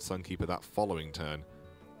Sunkeeper that following turn.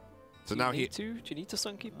 So now do you need to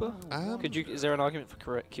Sunkeeper? Is there an argument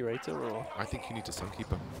for Curator, or? I think you need to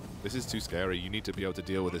Sunkeeper. This is too scary. You need to be able to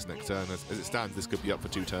deal with this next turn. As it stands, this could be up for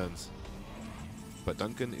 2 turns. But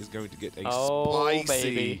Duncan is going to get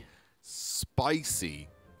a spicy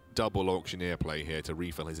double Auctioneer play here to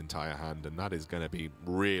refill his entire hand, and that is going to be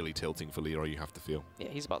really tilting for Leeroy, you have to feel. Yeah,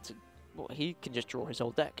 he's about to... Well, he can just draw his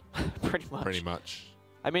whole deck, pretty much. Pretty much.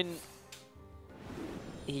 I mean,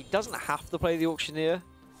 he doesn't have to play the Auctioneer.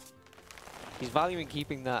 He's valuing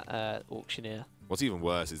keeping that Auctioneer. What's even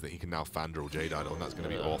worse is that he can now Fandral Jade Idol, and that's going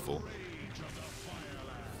to be awful.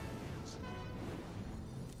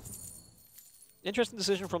 Interesting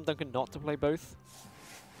decision from Duncan not to play both.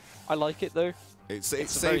 I like it, though. It's a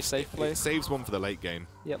very safe play. It saves one for the late game.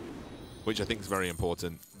 Yep. Which I think is very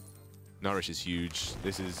important. Nourish is huge.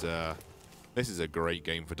 This is a great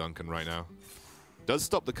game for Duncan right now. Does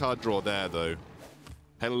stop the card draw there, though.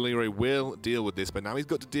 HelloLeeroy will deal with this, but now he's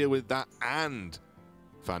got to deal with that and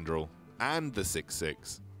Fandral and the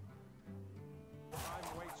 6/6.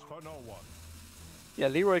 Yeah,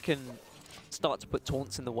 Leeroy can start to put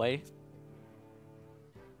taunts in the way.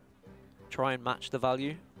 Try and match the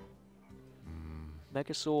value.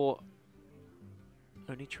 Megasaur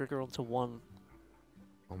only trigger onto one.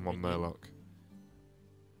 On one Murloc.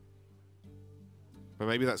 But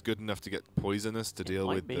maybe that's good enough to get poisonous to deal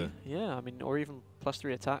with the... Yeah, I mean, or even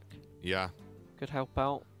 +3 attack. Yeah. Could help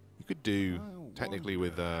out. You could do, technically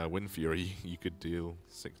with Wind Fury, you could deal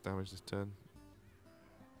 6 damage this turn.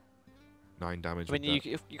 9 damage. I mean,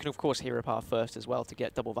 you can of course Hero Power first as well to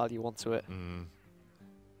get double value onto it.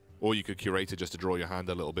 Or you could Curator just to draw your hand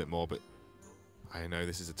a little bit more, but I know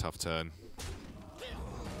this is a tough turn.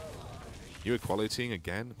 You equalitying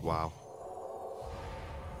again? Wow.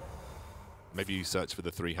 Maybe you search for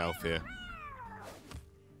the 3 health here.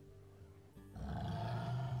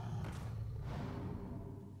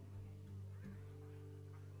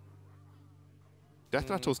 Death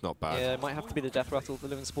Rattle's not bad. Yeah, it might have to be the Death Rattle, the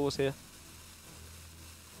Living Spores here.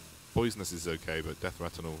 Poisonous is okay, but Death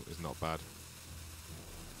Rattle is not bad.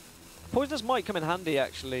 Poisonous might come in handy,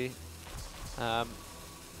 actually,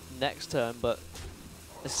 next turn, but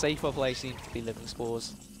the safer play seems to be Living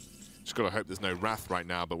Spores. Just got to hope there's no Wrath right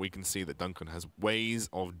now, but we can see that Duncan has ways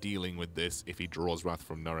of dealing with this if he draws Wrath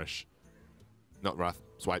from Nourish. Not Wrath,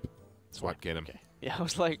 Swipe. Swipe, get him. Okay. Yeah, I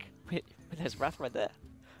was like, wait, there's Wrath right there.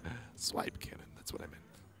 Swipe cannon, that's what I meant.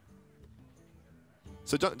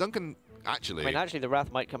 So Duncan, actually... I mean, actually, the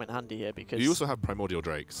Wrath might come in handy here because... You also have Primordial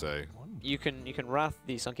Drake, so... You can Wrath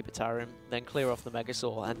the Sunky Batarium, then clear off the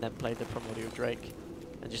Megasaur, and then play the Primordial Drake,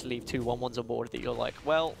 and just leave 2 1/1s on board that you're like,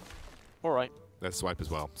 well, alright. Let's swipe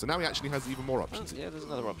as well. So now he actually has even more options. Oh, yeah, there's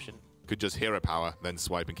another option. Could just hero power, then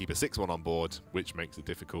swipe and keep a 6/1 on board, which makes it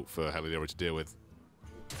difficult for HelloLeeroy to deal with.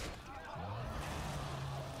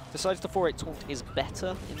 Decides the 4/8 taunt is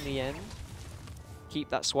better in the end. Keep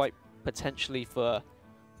that swipe potentially for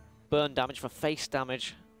burn damage, for face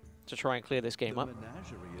damage, to try and clear this game up.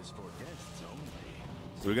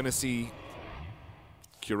 So we're going to see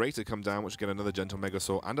Curator come down, which will get another Gentle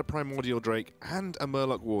Megasaur and a Primordial Drake and a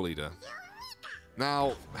Murloc War Leader.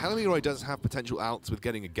 Now, HelloLeeroy does have potential outs with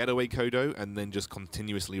getting a Getaway Kodo and then just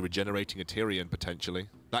continuously regenerating a Tyrion potentially.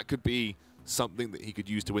 That could be something that he could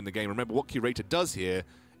use to win the game. Remember, what Curator does here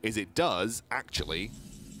is it does actually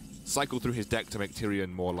cycle through his deck to make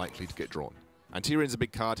Tyrion more likely to get drawn. And Tyrion's a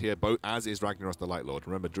big card here, as is Ragnaros the Light Lord.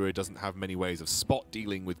 Remember, Druid doesn't have many ways of spot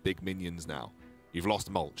dealing with big minions now. You've lost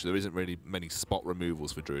Mulch. There isn't really many spot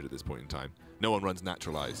removals for Druid at this point in time. No one runs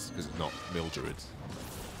Naturalize because it's not Mill Druids.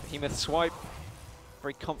 Behemoth swipe.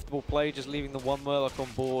 Very comfortable play, just leaving the 1 Murloc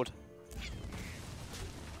on board.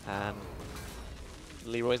 And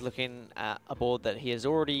Leroy's looking at a board that he has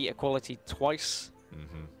already equality twice.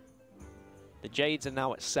 The Jades are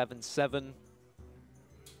now at 7/7.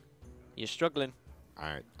 You're struggling.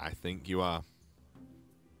 I think you are.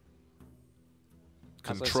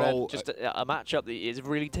 Control. As I said, just a matchup that is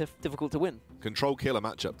really difficult to win. Control killer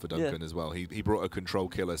matchup for Duncan as well. He brought a control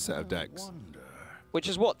killer set of decks. Which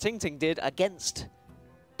is what Ting Ting did against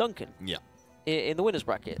Duncan. Yeah. In the winner's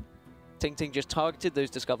bracket. Ting Ting just targeted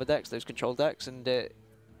those Discover decks, those control decks, and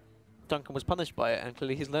Duncan was punished by it, and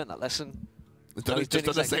clearly he's learned that lesson. He's just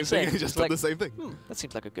done the same thing. He's just done the same thing. That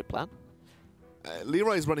seems like a good plan.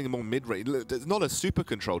 Leroy is running a more mid-range. It's not a super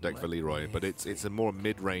control deck for Leroy, but it's a more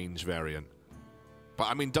mid-range variant. But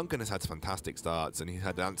I mean, Duncan has had fantastic starts, and he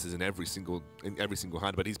had answers in every single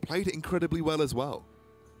hand. But he's played it incredibly well as well.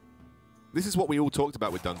 This is what we all talked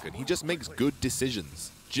about with Duncan. He just makes good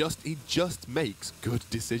decisions. He just makes good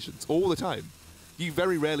decisions all the time. You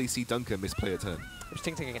very rarely see Duncan misplay a turn. It was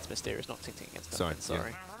Ting Ting against Mysterious, not Ting Ting against Duncan.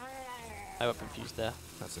 Sorry. I got confused there.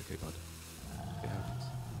 That's okay, bud. It happens.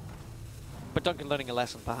 But Duncan learning a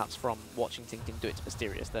lesson perhaps from watching Ting Ting do it to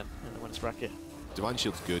Mysterious then in the winner's bracket. Divine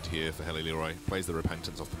Shield's good here for HelloLeeroy. Plays the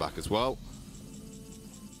Repentance off the back as well.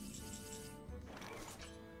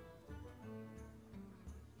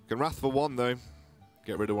 Can Wrath for 1 though.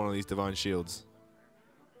 Get rid of one of these Divine Shields.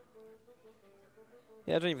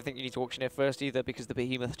 Yeah, I don't even think you need to auctioneer first either because the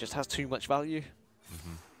Behemoth just has too much value.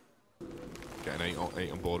 Get an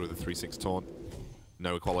 8 on board with a 3/6 taunt.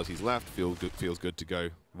 No equalities left. Feels good to go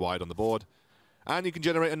wide on the board. And you can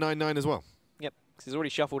generate a 9/9 as well. Yep, because he's already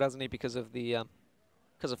shuffled, hasn't he, because of the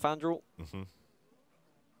Fandral.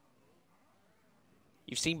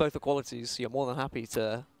 You've seen both equalities, so you're more than happy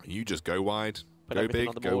to... You just go wide, go everything big,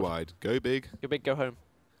 on the go board. wide. Go big. Go big, go home.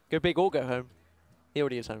 Go big or go home. He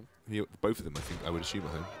already is home. Both of them, I think, I would assume,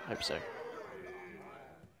 at home. I hope so.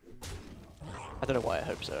 I don't know why I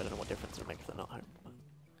hope so. I don't know what difference it would make if they're not home. I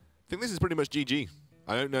think this is pretty much GG.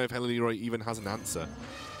 I don't know if HelloLeeroy even has an answer.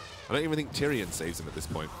 I don't even think Tyrion saves him at this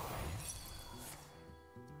point.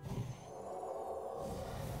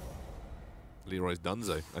 Leroy's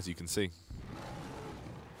donezo, as you can see.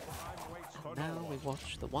 Now we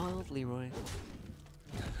watch the wild Leroy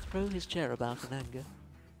throw his chair about in anger.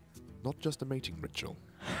 Not just a mating ritual.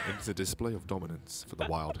 It's a display of dominance for the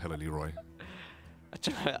wild HelloLeeroy.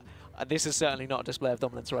 This is certainly not a display of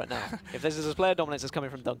dominance right now. If there's a display of dominance, it's coming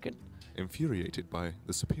from Duncan. Infuriated by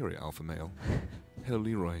the superior alpha male,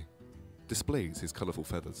 HelloLeeroy displays his colourful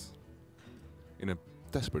feathers in a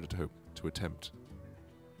desperate hope to attempt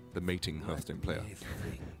the mating Hearthstone player.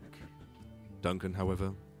 Duncan,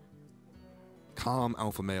 however, calm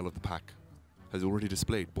alpha male of the pack, has already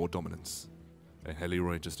displayed board dominance, and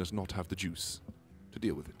HelloLeeroy just does not have the juice to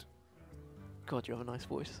deal with it. God, you have a nice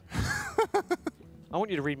voice. I want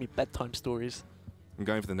you to read me bedtime stories. I'm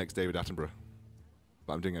going for the next David Attenborough,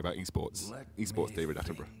 but I'm doing it about esports. Esports David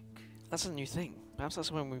Attenborough. That's a new thing. Perhaps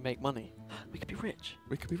that's when we make money. We could be rich.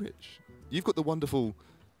 We could be rich. You've got the wonderful,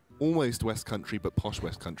 almost West Country, but posh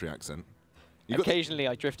West Country accent. Occasionally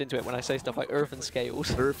I drift into it when I say stuff like earth and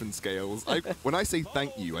scales. Earth and scales. When I say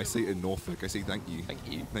thank you, I say it in Norfolk. I say thank you. Thank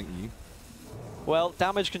you. Thank you. Well,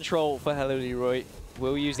 damage control for HelloLeeroy.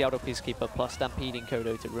 We'll use the Outer Peacekeeper plus Stampeding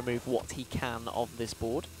Kodo to remove what he can of this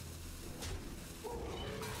board.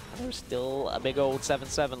 And there's still a big old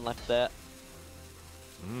 7/7 left there.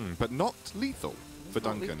 But not lethal for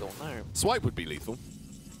Not Duncan. lethal, no. Swipe would be lethal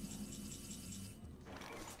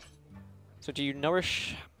So do you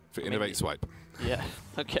nourish? for Innovate Swipe. Yeah,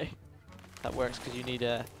 okay. That works because you need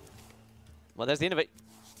a... Well, there's the Innovate.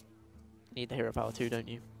 Need the hero power too, don't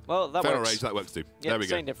you? Well, that Feral works. Rage, that works too. Yeah, there we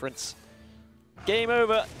same go. difference. Game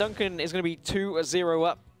over. Duncan is going to be 2-0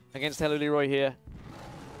 up against HelloLeeroy here.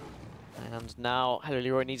 And now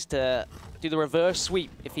HelloLeeroy needs to do the reverse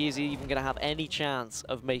sweep if he is even going to have any chance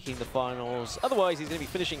of making the finals. Otherwise, he's going to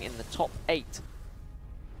be finishing in the top 8.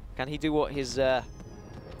 Can he do what his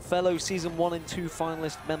fellow Season 1 and 2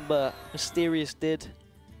 finalist member Mysterious did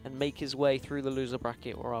and make his way through the loser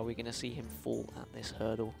bracket, or are we going to see him fall at this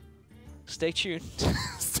hurdle? Stay tuned.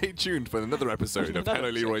 Stay tuned for another episode of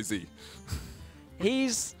Another HelloLeeroy Z.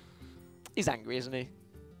 He's angry, isn't he?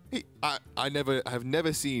 I have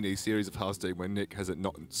never seen a series of Hearthstone where Nick has at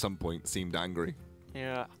not at some point seemed angry.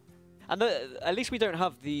 Yeah. And at least we don't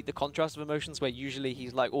have the contrast of emotions where usually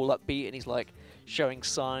he's like all upbeat and he's like showing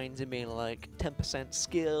signs and being like 10%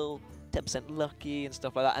 skill, 10% lucky and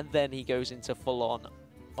stuff like that. And then he goes into full on,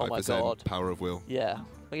 oh my 5% god. power of will. Yeah. Well,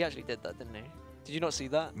 he actually did that, didn't he? Did you not see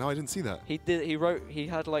that? No, I didn't see that. He did. He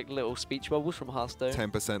had like little speech bubbles from Hearthstone.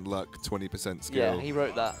 10% luck, 20% skill. Yeah, he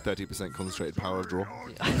wrote that. 30% concentrated power of draw.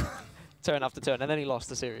 Yeah. Turn after turn, and then he lost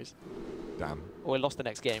the series. Damn. Or he lost the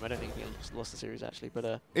next game. I don't think he lost the series actually,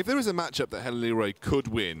 but If there is a matchup that HelloLeeroy could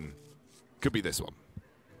win, could be this one.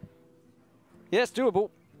 yeah, it's doable.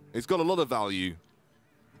 It's got a lot of value.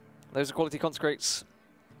 Those quality consecrates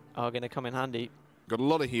are going to come in handy. Got a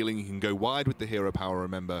lot of healing. You can go wide with the hero power,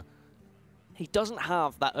 remember. He doesn't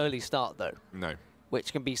have that early start though, No.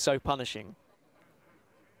 which can be so punishing.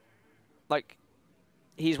 Like,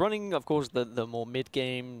 he's running, of course, the more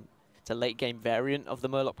mid-game to late-game variant of the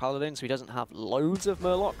Murloc Paladin, so he doesn't have loads of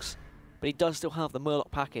Murlocs, but he does still have the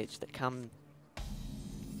Murloc package that can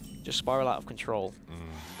just spiral out of control.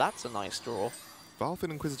 That's a nice draw.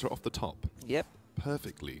 Valfin Inquisitor off the top. Yep.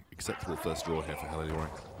 Perfectly acceptable first draw here for HelloLeeroy.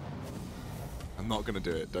 I'm not going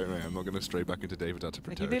to do it, don't worry. I'm not going to stray back into David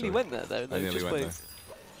Attenborough He nearly went there, though. I nearly went there.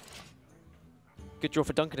 Good draw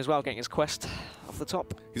for Duncan as well, getting his quest off the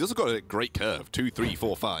top. He's also got a great curve. 2, 3,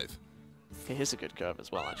 4, 5. It is a good curve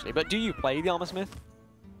as well, actually. But do you play the Armor Smith?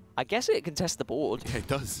 I guess it can test the board. Yeah, it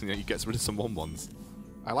does. You know, he gets rid of some 1/1s.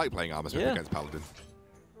 I like playing Armor Smith Yeah. against Paladin.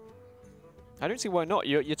 I don't see why not.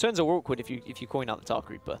 Your turns are awkward if you coin out the Tar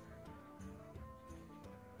Creeper.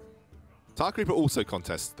 Tar Creeper also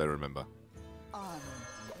contests, though, remember.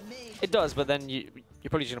 It does, but then you're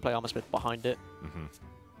probably just going to play Armor Smith behind it.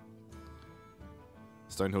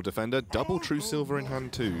 Stonehill Defender, double True Silver in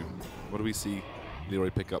hand too. What do we see Leroy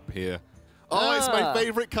pick up here? Oh, it's my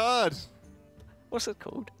favourite card! What's it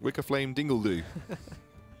called? Wicker Flame Dingledy.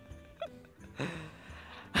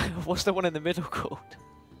 What's the one in the middle called?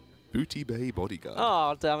 Booty Bay Bodyguard.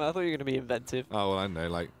 Oh, damn it. I thought you were going to be inventive. Oh, well, I don't know,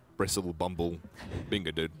 like Bristle, Bumble, Bingo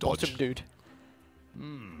Dude, Dodge. Bottom dude.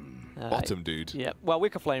 Bottom Dude. Yeah. Well,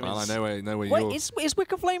 Wicker Flame Well, I is... know where Wait, you're... is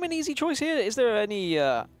Wicker Flame an easy choice here? Is there any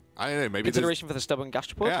I don't know, maybe there's... consideration for the stubborn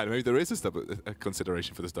gastropod? Yeah, maybe there is a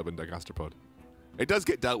consideration for the stubborn gastropod. It does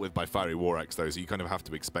get dealt with by Fiery War Axe, though, so you kind of have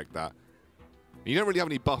to expect that. You don't really have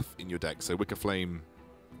any buff in your deck, so Wicker Flame,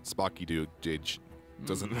 Sparky Didge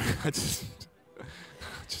doesn't...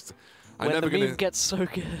 When the meme gets so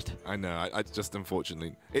good. I know, I just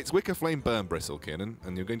unfortunately... It's Wicker Flame Burn Bristle, Kiernan,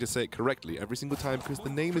 and you're going to say it correctly every single time because the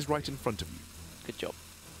name is right in front of you. Good job.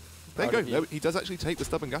 There you Proud go. of you. He does actually take the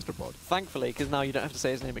stubborn gastropod. Thankfully, because now you don't have to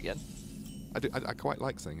say his name again. I quite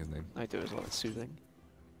like saying his name. I do as well. It's soothing.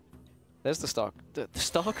 There's the Star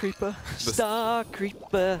Creeper. Star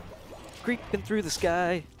Creeper. Creeping through the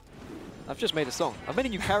sky. I've just made a song. I've made a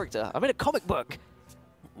new character. I made a comic book.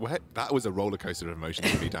 What? That was a roller coaster of emotions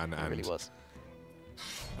for me, Dan. It And, really was.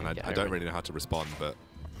 and I don't really know how to respond, but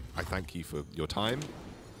I thank you for your time,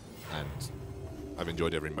 and I've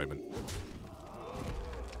enjoyed every moment.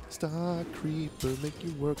 Star Creeper, make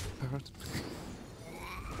you work hard.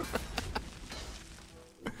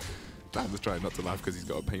 Dan's trying not to laugh because he's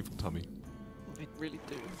got a painful tummy. I really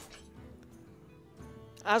do.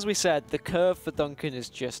 As we said, the curve for Duncan is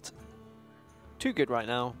just too good right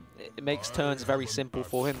now. It makes turns very simple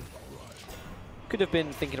for him. Could have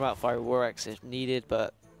been thinking about Fiery War Axe if needed,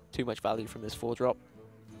 but too much value from this 4-drop.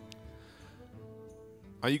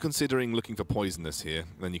 Are you considering looking for Poisonous here?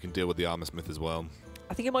 Then you can deal with the Armor Smith as well.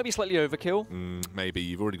 I think it might be slightly overkill. Maybe.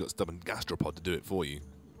 You've already got Stubborn Gastropod to do it for you.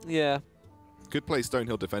 Yeah. Could play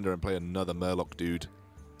Stonehill Defender and play another Murloc dude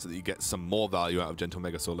so that you get some more value out of Gentle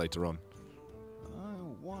Megasaur later on. I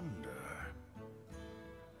wonder.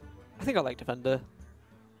 I think I like Defender.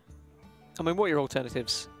 I mean, what are your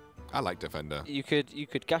alternatives? I like Defender. You could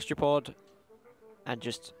Gastropod and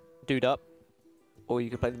just dude up, or you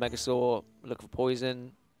could play the Megasaur, look for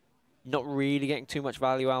poison. Not really getting too much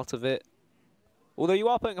value out of it. Although you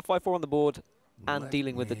are putting a 5-4 on the board and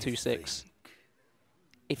dealing with the 2-6.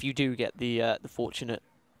 If you do get the fortunate.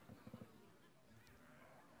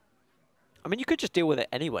 I mean, you could just deal with it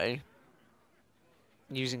anyway,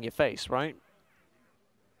 using your face, right?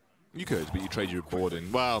 You could, but you trade your board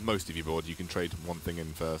in. Well, most of your board, you can trade one thing in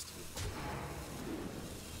first.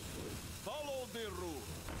 Follow the rule.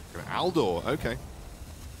 Aldor, okay.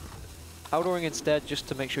 Outdooring instead, just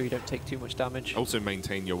to make sure you don't take too much damage. Also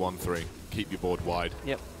maintain your 1-3. Keep your board wide.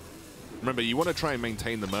 Yep. Remember, you want to try and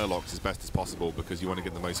maintain the Murlocs as best as possible because you want to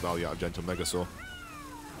get the most value out of Gentle Megasaur.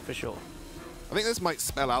 For sure. I think this might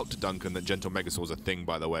spell out to Duncan that Gentle Megasaur is a thing,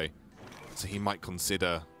 by the way. So he might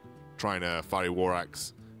consider trying a Fiery War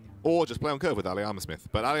Axe. Or just play on curve with Ali Armorsmith.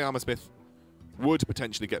 But Ali Armorsmith would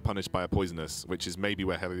potentially get punished by a Poisonous, which is maybe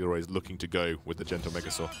where HelloLeeroy is looking to go with the Gentle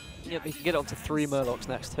Megasaur. Yep, he can get onto 3 Murlocs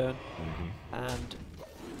next turn. And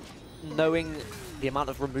knowing the amount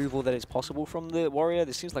of removal that is possible from the warrior,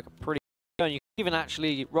 this seems like a pretty good turn. You can even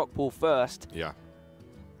actually Rock Pool first. Yeah.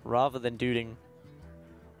 Rather than duding.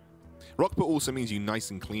 Rock Put also means you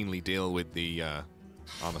nice and cleanly deal with the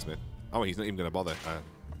Armorsmith. Oh, he's not even going to bother.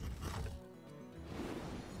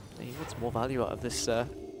 He wants more value out of this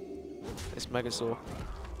this Megasaur.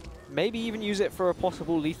 Maybe even use it for a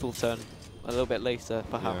possible lethal turn a little bit later,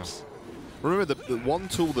 perhaps. Yeah. Remember the one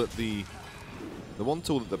tool that the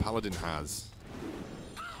Paladin has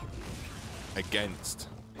against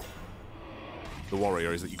the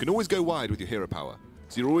warrior is that you can always go wide with your hero power.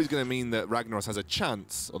 So you're always going to mean that Ragnaros has a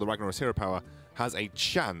chance, or the Ragnaros hero power has a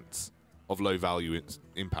chance of low value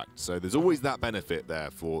impact. So there's always that benefit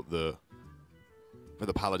there for the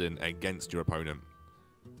Paladin against your opponent.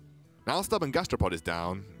 Now Stubborn Gastropod is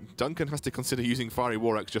down. Duncan has to consider using Fiery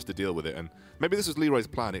War Axe just to deal with it, and maybe this was Leroy's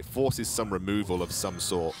plan. It forces some removal of some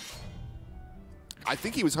sort. I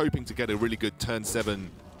think he was hoping to get a really good turn 7,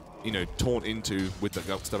 you know, taunt into with the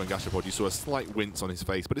Stubborn Gastropod. You saw a slight wince on his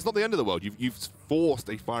face, but it's not the end of the world. You've forced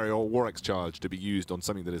a Fiery War Axe charge to be used on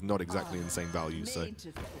something that is not exactly insane value. So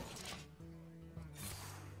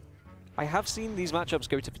I have seen these matchups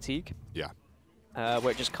go to fatigue. yeah.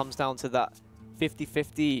 Where it just comes down to that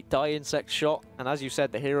 50-50 die insect shot, and as you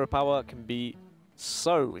said, the hero power can be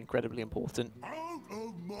so incredibly important.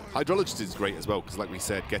 Hydrologist is great as well, because like we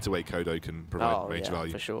said, Getaway Kodo can provide major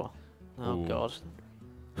value. For sure. Oh, God.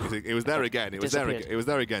 It was there again. It was there. It was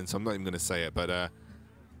there again. So I'm not even going to say it. But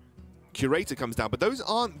Curator comes down. But those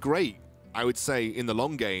aren't great, I would say, in the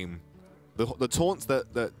long game. The taunts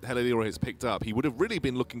that HelloLeeroy has picked up, he would have really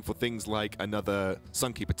been looking for things like another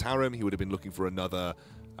Sunkeeper Tarim. He would have been looking for another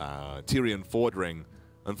Tyrion Fordring.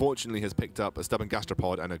 Unfortunately, has picked up a Stubborn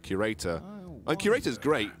Gastropod and a Curator. And Curator's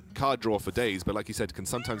great card draw for days, but like you said, can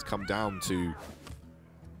sometimes come down to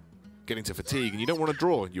getting to fatigue, and you don't want to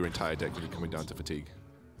draw your entire deck when you're coming down to fatigue.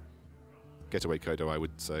 Getaway Kodo, I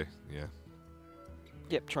would say, yeah.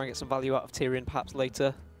 Yep, try and get some value out of Tyrion perhaps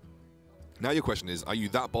later. Now your question is, are you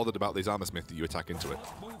that bothered about this Armorsmith that you attack into it?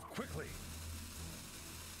 Move quickly.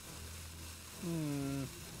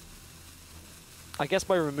 I guess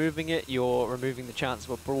by removing it, you're removing the chance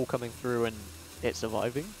of a brawl coming through and it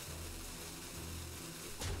surviving.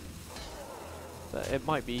 But it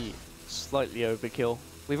might be slightly overkill.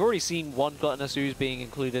 We've already seen one Gluttonous Ooze being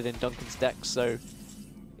included in Duncan's deck, so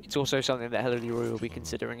it's also something that HelloLeeroy will be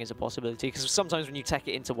considering as a possibility. Because sometimes when you tech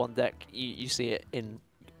it into one deck, you see it in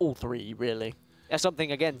all 3, really. That's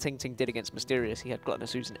something, again, Ting Ting did against Mysterious. He had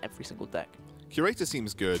Gluttonous Ooze in every single deck. Curator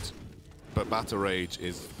seems good, but Battle Rage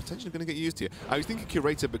is potentially going to get used here. I was thinking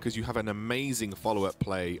Curator because you have an amazing follow-up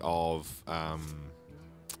play of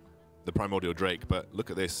the Primordial Drake, but look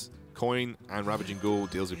at this. Coin and Ravaging Ghoul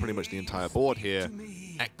deals with pretty much the entire board here.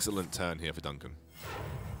 Excellent turn here for Duncan.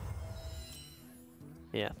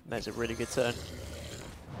 Yeah, that's a really good turn.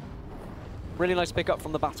 Really nice pickup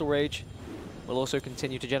from the Battle Rage. Will also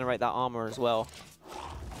continue to generate that armor as well.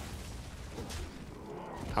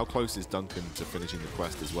 How close is Duncan to finishing the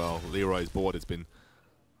quest as well? Leroy's board has been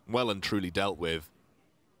well and truly dealt with.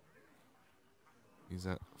 He's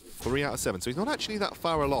at 3 out of 7, so he's not actually that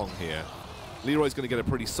far along here. Leroy's going to get a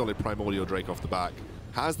pretty solid Primordial Drake off the back.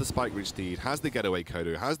 Has the Spike Ridge Steed, has the Getaway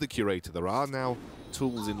Kodo, has the Curator. There are now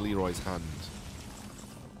tools in Leroy's hand.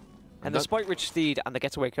 And the Spike Ridge Steed and the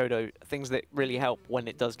Getaway Kodo, things that really help when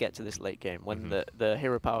it does get to this late game, when the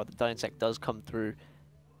hero power, the Die Insect, does come through.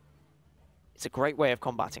 It's a great way of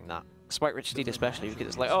combating that. Spike Ridge Steed especially, because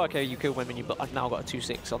it's like, oh, okay, you kill women, but I've now got a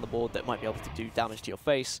 2/6 on the board that might be able to do damage to your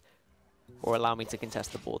face, or allow me to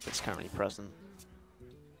contest the board that's currently present.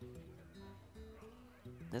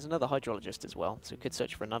 There's another hydrologist as well, so we could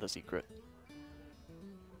search for another secret.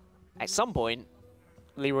 At some point,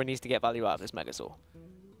 Leeroy needs to get value out of this Megasaur.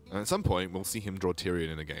 And at some point, we'll see him draw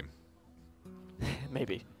Tyrion in a game.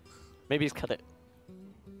 Maybe. Maybe he's cut it.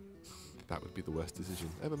 That would be the worst decision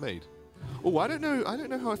ever made. Oh, I don't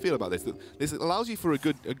know how I feel about this. This allows you for a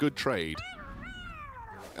good trade.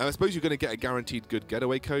 And I suppose you're going to get a guaranteed good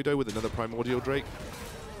getaway Kodo with another Primordial Drake.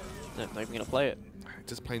 No, not even going to play it.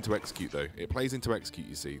 Just playing to execute, though. It plays into execute,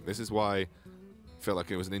 you see. This is why I felt like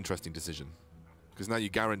it was an interesting decision. Because now you're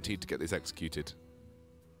guaranteed to get this executed.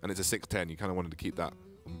 And it's a 6-10. You kind of wanted to keep that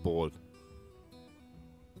on board.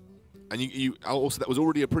 And you also, that was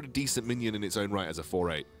already a pretty decent minion in its own right as a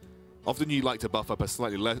 4-8. Often you like to buff up a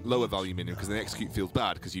slightly lower value minion because then execute feels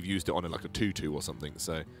bad because you've used it on like a 2-2 or something.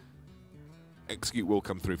 So execute will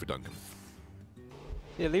come through for Duncan.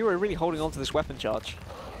 Yeah, Leeroy really holding on to this weapon charge.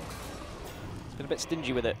 He's been a bit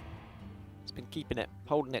stingy with it. He's been keeping it,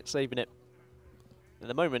 holding it, saving it. At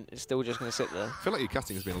the moment, it's still just going to sit there. I feel like your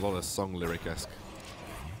casting has been a lot of song lyric-esque.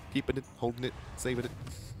 Keeping it, holding it, saving it.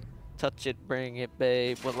 Touch it, bring it,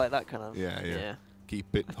 babe. Well, like that kind of. Yeah.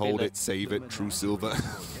 Keep it, hold it, save it, true silver.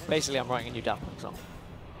 Basically, I'm writing a new Daft Punk song.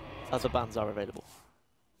 Other bands are available.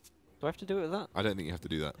 Do I have to do it with that? I don't think you have to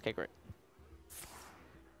do that. Okay, great.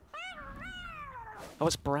 Oh,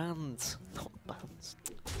 it's brands, not bands.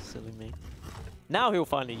 Silly me. Now he'll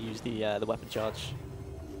finally use the weapon charge.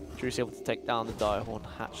 Drew's able to take down the Direhorn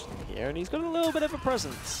hatchling here, and he's got a little bit of a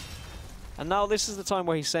presence. And now this is the time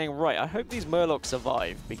where he's saying, right, I hope these Murlocs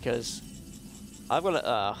survive, because I've got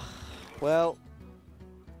to, well,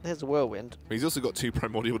 there's a Whirlwind. He's also got 2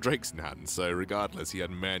 Primordial Drakes in hand, so regardless, he had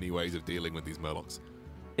many ways of dealing with these Murlocs.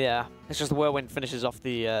 Yeah, it's just the Whirlwind finishes off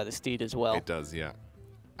the Steed as well. It does, yeah.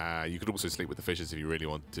 You could also sleep with the fishes if you really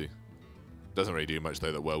wanted to. Doesn't really do much,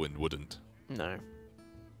 though, that Whirlwind wouldn't. No.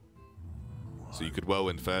 So you could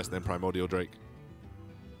Whirlwind first, then Primordial Drake.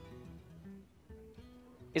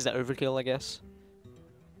 Is that overkill, I guess?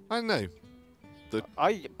 I don't know.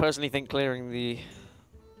 I personally think clearing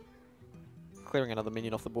another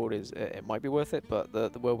minion off the board is it might be worth it, but the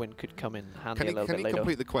Whirlwind could come in handy a little bit later. Can he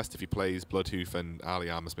complete the quest if he plays Bloodhoof and Ali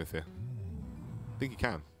Armorsmith here? I think he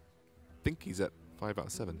can. I think he's at 5 out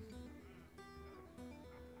of 7.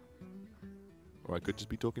 Or I could just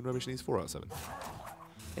be talking rubbish and he's 4 out of 7.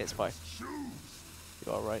 It's 5.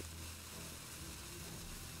 You are right.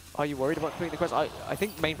 Are you worried about completing the quest? I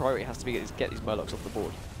think main priority has to be get these Murlocs off the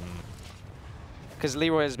board. Because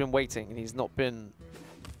Leeroy has been waiting and he's not been...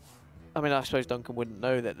 I mean, I suppose Duncan wouldn't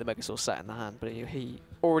know that the Megasaur sat in the hand, but he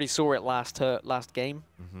already saw it last game,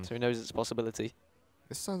 so he knows it's a possibility.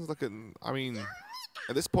 This sounds like I mean,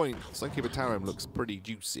 at this point, Sunkeeper Tarim looks pretty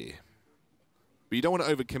juicy. But you don't want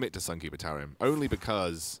to overcommit to Sunkeeper Tarim, only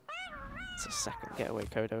because... It's a second getaway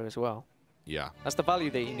Kodo as well. Yeah. That's the value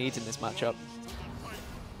that he needs in this matchup.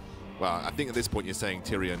 Well, I think at this point you're saying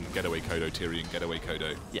Tyrion, getaway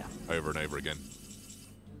Kodo, Yeah. over and over again.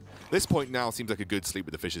 This point now seems like a good sleep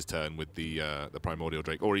with the fishes turn with the Primordial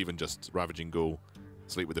Drake, or even just Ravaging Ghoul,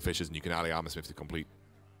 sleep with the fishes, and you can ally Armorsmith to complete.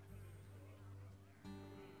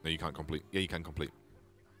 No, you can't complete. Yeah, you can complete.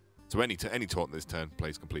 So any taunt this turn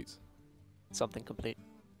plays completes. Something complete.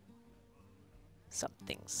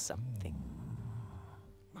 Something.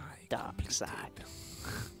 My Dark side.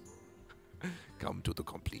 Come to the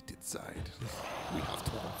completed side. We have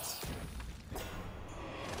taunts.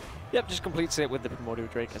 Yep, just completes it with the Primordial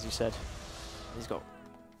Drake, as you said. He's got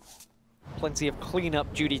plenty of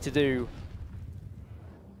cleanup duty to do.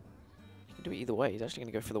 He can do it either way. He's actually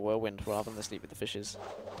going to go for the Whirlwind rather than the Sleep with the Fishes.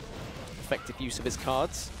 Effective use of his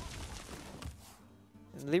cards.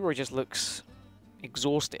 And Leeroy just looks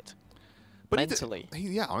exhausted. But mentally.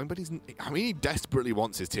 He desperately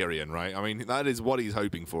wants his Tyrion, right? I mean, that is what he's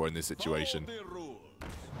hoping for in this situation.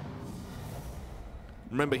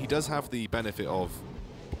 Remember, he does have the benefit of...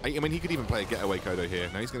 I mean, he could even play a getaway Kodo here.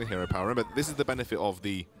 Now he's going to Hero Power. Remember, this is the benefit of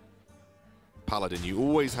the Paladin. You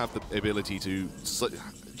always have the ability to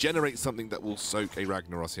generate something that will soak a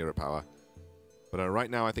Ragnaros Hero Power. But right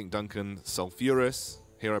now, I think Duncan, Sulfurous,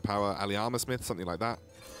 Hero Power, Ali Armorsmith, something like that.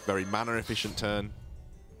 Very mana-efficient turn.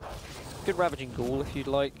 Good Ravaging Ghoul if you'd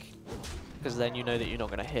like, because then you know that you're not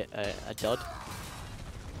going to hit a dud.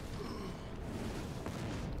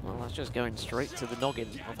 Well, that's just going straight to the noggin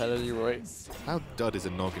of HelloLeeroy. How dud is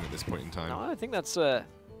a noggin at this point in time? No, I think that's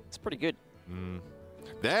pretty good.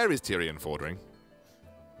 There is Tyrion Fordring.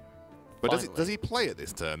 But does he play it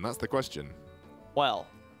this turn? That's the question. Well,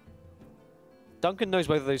 Duncan knows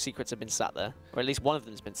both of those secrets have been sat there, or at least one of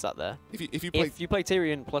them has been sat there. If you play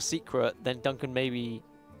Tyrion plus secret, then Duncan may be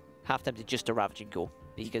half tempted just to Ravaging Ghoul,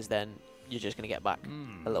 because then you're just going to get back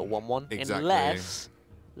a little 1-1. Exactly. Unless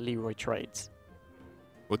Leeroy trades.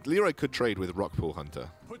 Well, Leeroy could trade with Rockpool Hunter.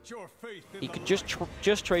 Put your faith in He the could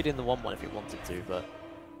just trade in the 1/1 if he wanted to, but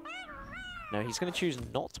no, he's going to choose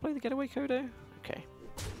not to play the Getaway Kodo. Okay.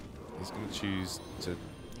 He's going to choose to...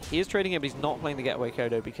 He is trading it, but he's not playing the Getaway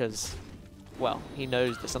Kodo because, well, he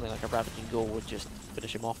knows that something like a Ravaging Gore would just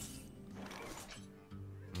finish him off.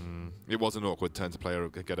 It was an awkward turn to play a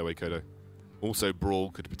Getaway Kodo. Also,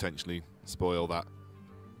 Brawl could potentially spoil that.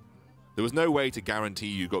 There was no way to guarantee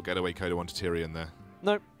you got Getaway Kodo onto Tyrion there.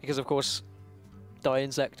 No, because of course, Die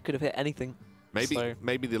Insect could have hit anything. Maybe So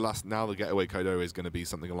maybe the Getaway Kodo is going to be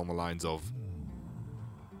something along the lines of...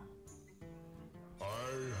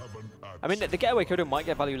 I mean, the Getaway Kodo might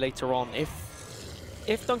get value later on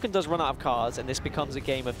if Duncan does run out of cards and this becomes a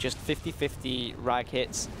game of just 50-50 rag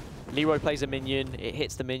hits. Leeroy plays a minion, it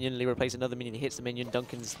hits the minion, Leeroy plays another minion, it hits the minion,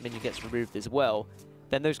 Duncan's minion gets removed as well,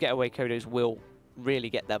 then those Getaway Kodos will really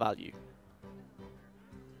get their value.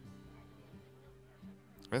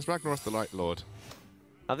 Where's Ragnaros the Light Lord?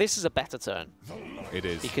 Now this is a better turn. It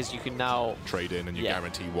is. Because you can now... Trade in and you Yeah.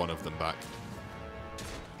 guarantee one of them back.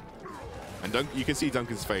 And you can see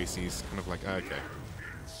Duncan's face, he's kind of like, okay.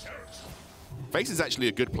 Face is actually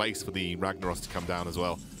a good place for the Ragnaros to come down as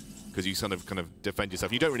well. Because you kind of defend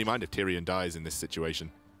yourself. You don't really mind if Tyrion dies in this situation.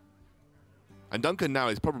 And Duncan now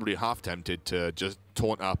is probably half tempted to just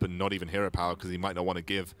taunt up and not even hero power because he might not want to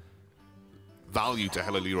give value to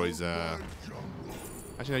HelloLeeroy's...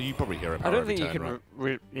 Actually, no, you probably hero power I don't every think you turn, can...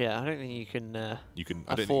 right? Yeah, I don't think you can,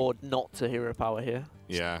 I don't afford not to hero power here.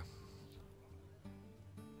 Yeah.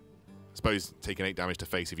 Suppose taking 8 damage to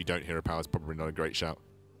face if you don't hero power is probably not a great shout.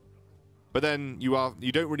 But then you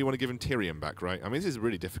don't really want to give him Tyrion back, right? I mean, this is a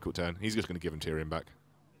really difficult turn. He's just going to give him Tyrion back.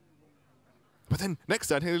 But then next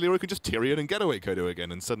turn, HelloLeeroy can just Tyrion and Getaway Kodo again,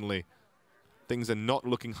 and suddenly things are not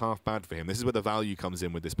looking half bad for him. This is where the value comes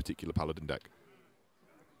in with this particular Paladin deck.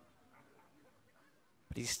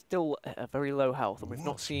 But he's still at a very low health, and we've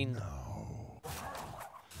not seen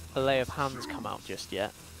a Lay of Hands come out just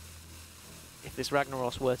yet. If this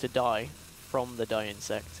Ragnaros were to die from the Die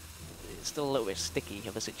Insect, it's still a little bit sticky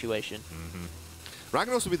of a situation.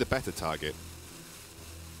 Ragnaros would be the better target,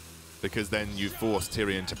 because then you force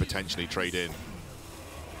Tyrion to potentially trade in.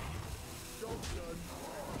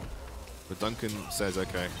 But Duncan says,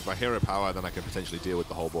 okay, if I hero power, then I can potentially deal with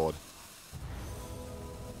the whole board.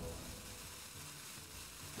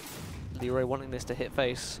 Leeroy wanting this to hit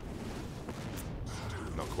face.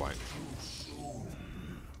 Not quite.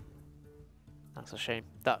 That's a shame.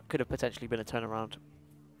 That could have potentially been a turnaround.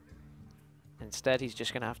 Instead, he's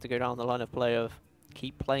just going to have to go down the line of play of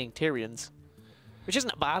keep playing Tyrions, which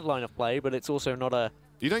isn't a bad line of play, but it's also not a...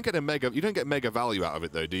 You don't get mega value out of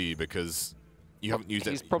it though, do you? Because you haven't used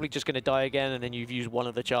it. He's probably just going to die again, and then you've used one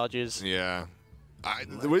of the charges. Yeah.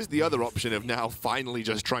 There is the other option of now finally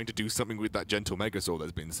just trying to do something with that Gentle Megasaur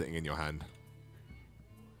that's been sitting in your hand.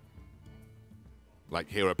 Like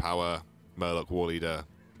Hero Power, Murloc War Leader,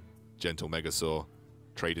 Gentle Megasaur,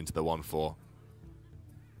 trade into the 1/4.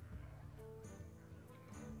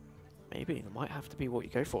 Maybe it might have to be what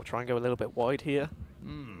you go for. Try and go a little bit wide here.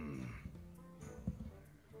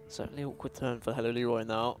 Certainly awkward turn for HelloLeeroy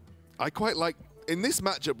now. I quite like, in this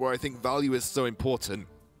matchup where I think value is so important,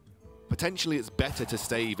 potentially it's better to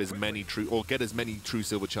save as many true, or get as many true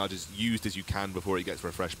silver charges used as you can before it gets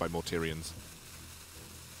refreshed by more Tyrions.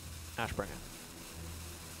 Ashbringer.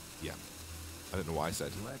 Yeah. I don't know what I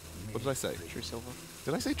said. What did I say? True silver.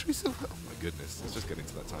 Did I say true silver? Oh my goodness. Let's just get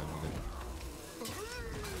into that time.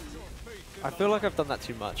 I feel like I've done that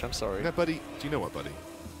too much. I'm sorry. No, buddy. Do you know what, buddy?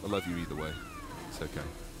 I love you either way. It's okay.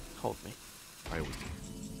 Hold me. I always do.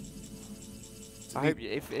 I hope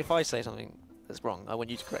if I say something that's wrong, I want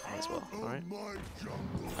you to correct me as well. All right?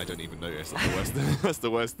 I don't even notice. That's the worst thing. That's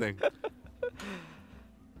the worst thing.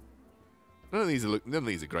 None of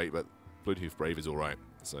these are great, but Bloodhoof Brave is all right,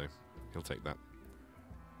 so he'll take that.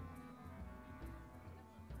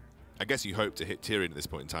 I guess you hope to hit Tyrion at this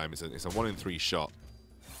point in time. It's a 1 in 3 shot.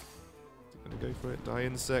 Gonna go for it. Die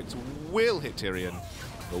Insect will hit Tyrion.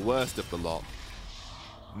 The worst of the lot.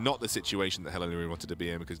 Not the situation that HelloLeeroy wanted to be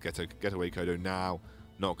in, because Getaway Kodo now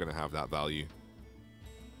not going to have that value.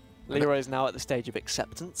 Leeroy is now at the stage of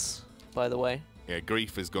acceptance, by the way. Yeah,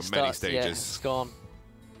 grief has got many stages. Yeah, it's gone.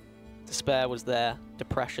 Despair was there,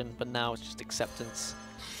 depression, but now it's just acceptance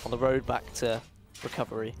on the road back to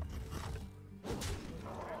recovery.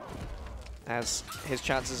 As his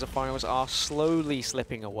chances of finals are slowly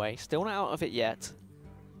slipping away. Still not out of it yet.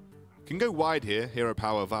 Can go wide here. Hero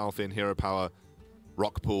Power, Valfin, Hero Power,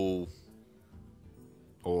 Rockpool,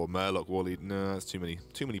 or Murloc Warley. No, that's too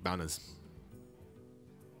many banners.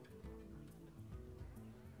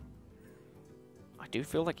 I do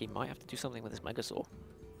feel like he might have to do something with his Megasaur.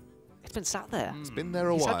 It's been sat there. It's been there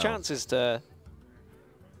a He's while. had chances to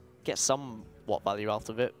get somewhat value out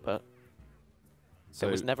of it, but So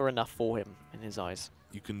there was never enough for him in his eyes.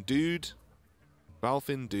 you can dude,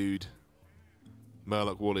 Valfin dude,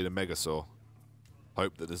 Murloc Warley to Megasaur.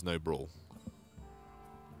 Hope that there's no brawl.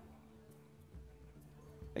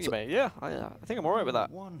 Yeah, I think I'm alright with that.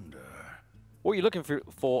 Wonder. What are you looking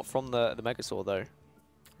for from the Megasaur, though?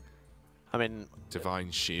 I mean,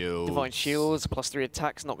 Divine Shield. Divine Shields, +3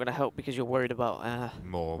 attacks, not going to help because you're worried about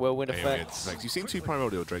More Whirlwind area effects. You've seen 2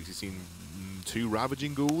 Primordial Drakes, you've seen 2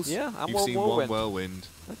 Ravaging Ghouls. Yeah, and you've seen 1 Whirlwind. Whirlwind.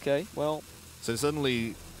 Okay, well, So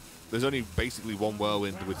suddenly, there's only basically 1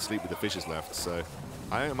 Whirlwind with Sleep with the Fishes left, so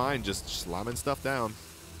I don't mind just slamming stuff down.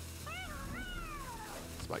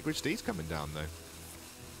 Spike Ridge Steed's coming down, though.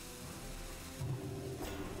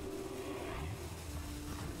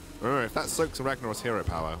 Remember, if that soaks a Ragnaros Hero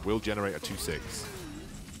Power, we'll generate a 2/6.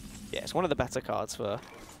 yeah, it's one of the better cards for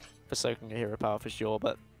soaking a hero power for sure,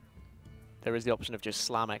 but there is the option of just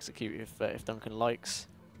slam execute if Duncan likes.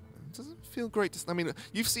 It doesn't feel great to... I mean,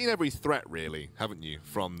 you've seen every threat, really, haven't you,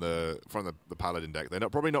 from the Paladin deck. They're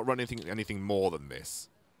probably not running anything more than this.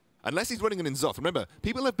 Unless he's running an N'Zoth. Remember,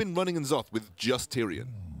 people have been running N'Zoth with just Tyrion,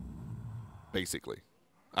 basically.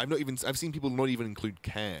 I've seen people not even include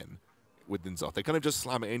Cairn with N'Zoth. They kind of just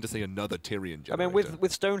slam it in to say another Tyrion generator. I mean,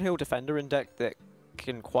 with Stonehill Defender in deck that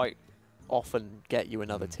can quite often get you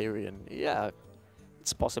another Tyrion, yeah,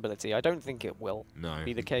 it's a possibility. I don't think it will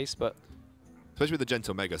be the case, but... Especially with the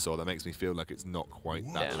Gentle Megasaur, that makes me feel like it's not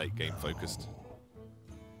quite that late game focused.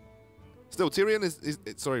 Still, Tyrion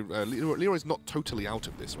Leeroy's not totally out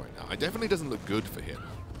of this right now. It definitely doesn't look good for him.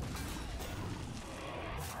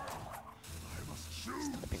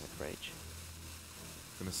 Stepping with rage.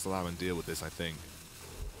 Gonna slam and deal with this, I think.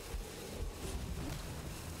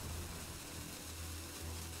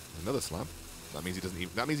 Another slam. That means he doesn't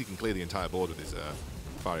even, that means he can clear the entire board with his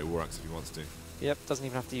Fiery War Axe if he wants to. Yep, doesn't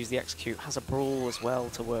even have to use the execute. Has a brawl as well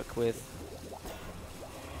to work with.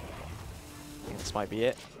 I think this might be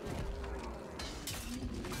it.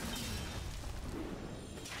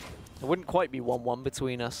 It wouldn't quite be 1-1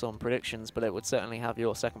 between us on predictions, but it would certainly have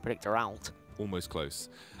your second predictor out. Almost close.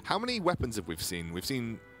 How many weapons have we seen? We've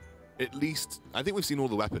seen at least... I think we've seen all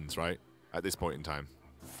the weapons, right? At this point in time.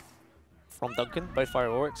 From Duncan, both Fire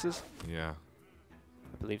Oryxes? Yeah.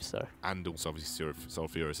 I believe so. And also, obviously,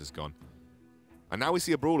 Sulfurus is gone. And now we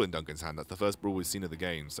see a brawl in Duncan's hand. That's the first brawl we've seen of the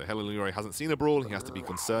game. So HelloLeeroy hasn't seen a brawl. He has to be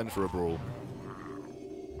concerned for a brawl.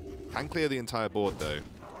 Can clear the entire board, though.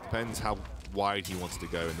 Depends how wide he wants to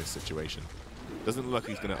go in this situation. Doesn't look like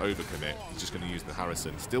he's going to overcommit. He's just going to use the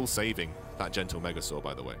Harrison. Still saving that Gentle Megasaur,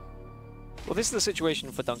 by the way. Well, this is the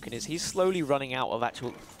situation for Duncan, is he's slowly running out of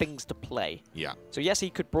actual things to play. Yeah. So yes, he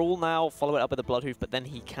could brawl now, follow it up with a Bloodhoof, but then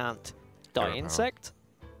he can't die Hero insect.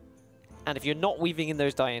 And if you're not weaving in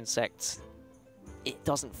those die insects, it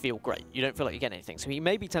doesn't feel great. You don't feel like you're getting anything. So he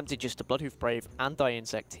may be tempted just to Bloodhoof Brave and die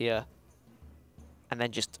insect here, and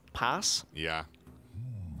then just pass. Yeah.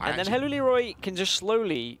 And then HelloLeeroy can just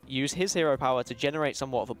slowly use his hero power to generate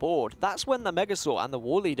somewhat of a board. That's when the Megasaur and the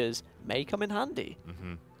War Leaders may come in handy.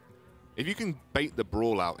 Mm-hmm. If you can bait the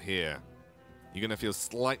brawl out here, you're going to feel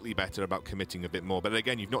slightly better about committing a bit more. But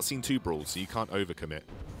again, you've not seen 2 brawls, so you can't overcommit.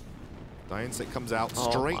 Die Insect comes out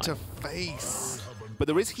straight to face. But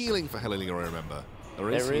there is healing for HelloLeeroy, remember. There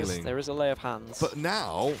is healing. There is a lay of hands. But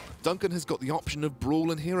now, Duncan has got the option of brawl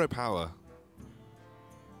and hero power.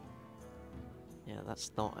 Yeah,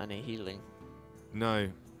 that's not any healing. No,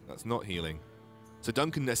 that's not healing. So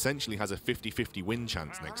Duncan essentially has a 50-50 win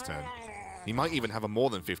chance next turn. He might even have a more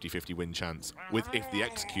than 50-50 win chance with if the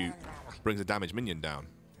execute brings a damaged minion down.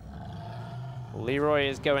 Leeroy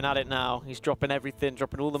is going at it now. He's dropping everything,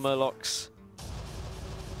 dropping all the Murlocs.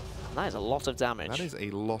 And that is a lot of damage. That is a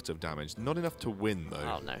lot of damage. Not enough to win, though.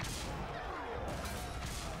 Oh, no.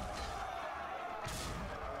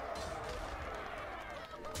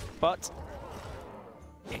 But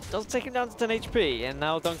it does take him down to 10 HP, and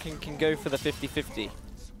now Duncan can go for the 50-50.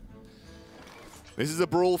 This is a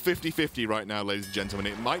brawl 50-50 right now, ladies and gentlemen.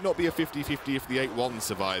 It might not be a 50-50 if the 8-1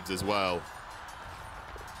 survives as well.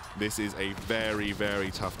 This is a very,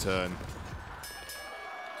 very tough turn.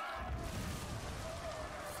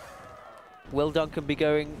 Will Duncan be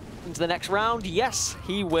going into the next round? Yes,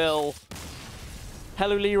 he will.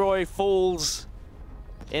 HelloLeeroy falls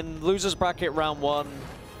in loser's bracket round 1.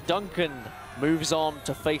 Duncan moves on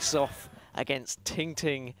to face off against Ting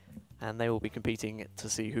Ting, and they will be competing to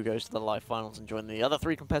see who goes to the live finals and join the other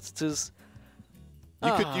 3 competitors.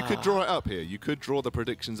 You could draw it up here. You could draw the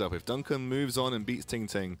predictions up. If Duncan moves on and beats Ting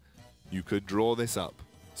Ting, you could draw this up.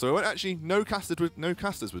 So actually, no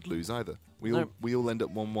casters would lose either. We all end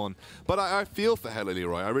up 1-1. But I feel for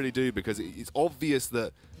HelloLeeroy, I really do, because it's obvious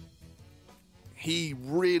that he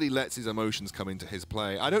really lets his emotions come into his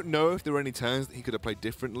play. I don't know if there were any turns that he could have played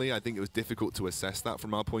differently. I think it was difficult to assess that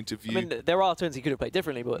from our point of view. I mean, there are turns he could have played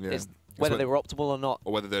differently, but whether they were optimal or not.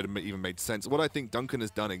 Or whether they'd even made sense. What I think Duncan has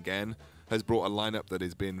done again has brought a lineup that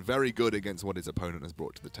has been very good against what his opponent has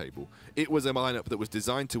brought to the table. It was a lineup that was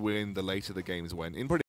designed to win the later the games went. In pretty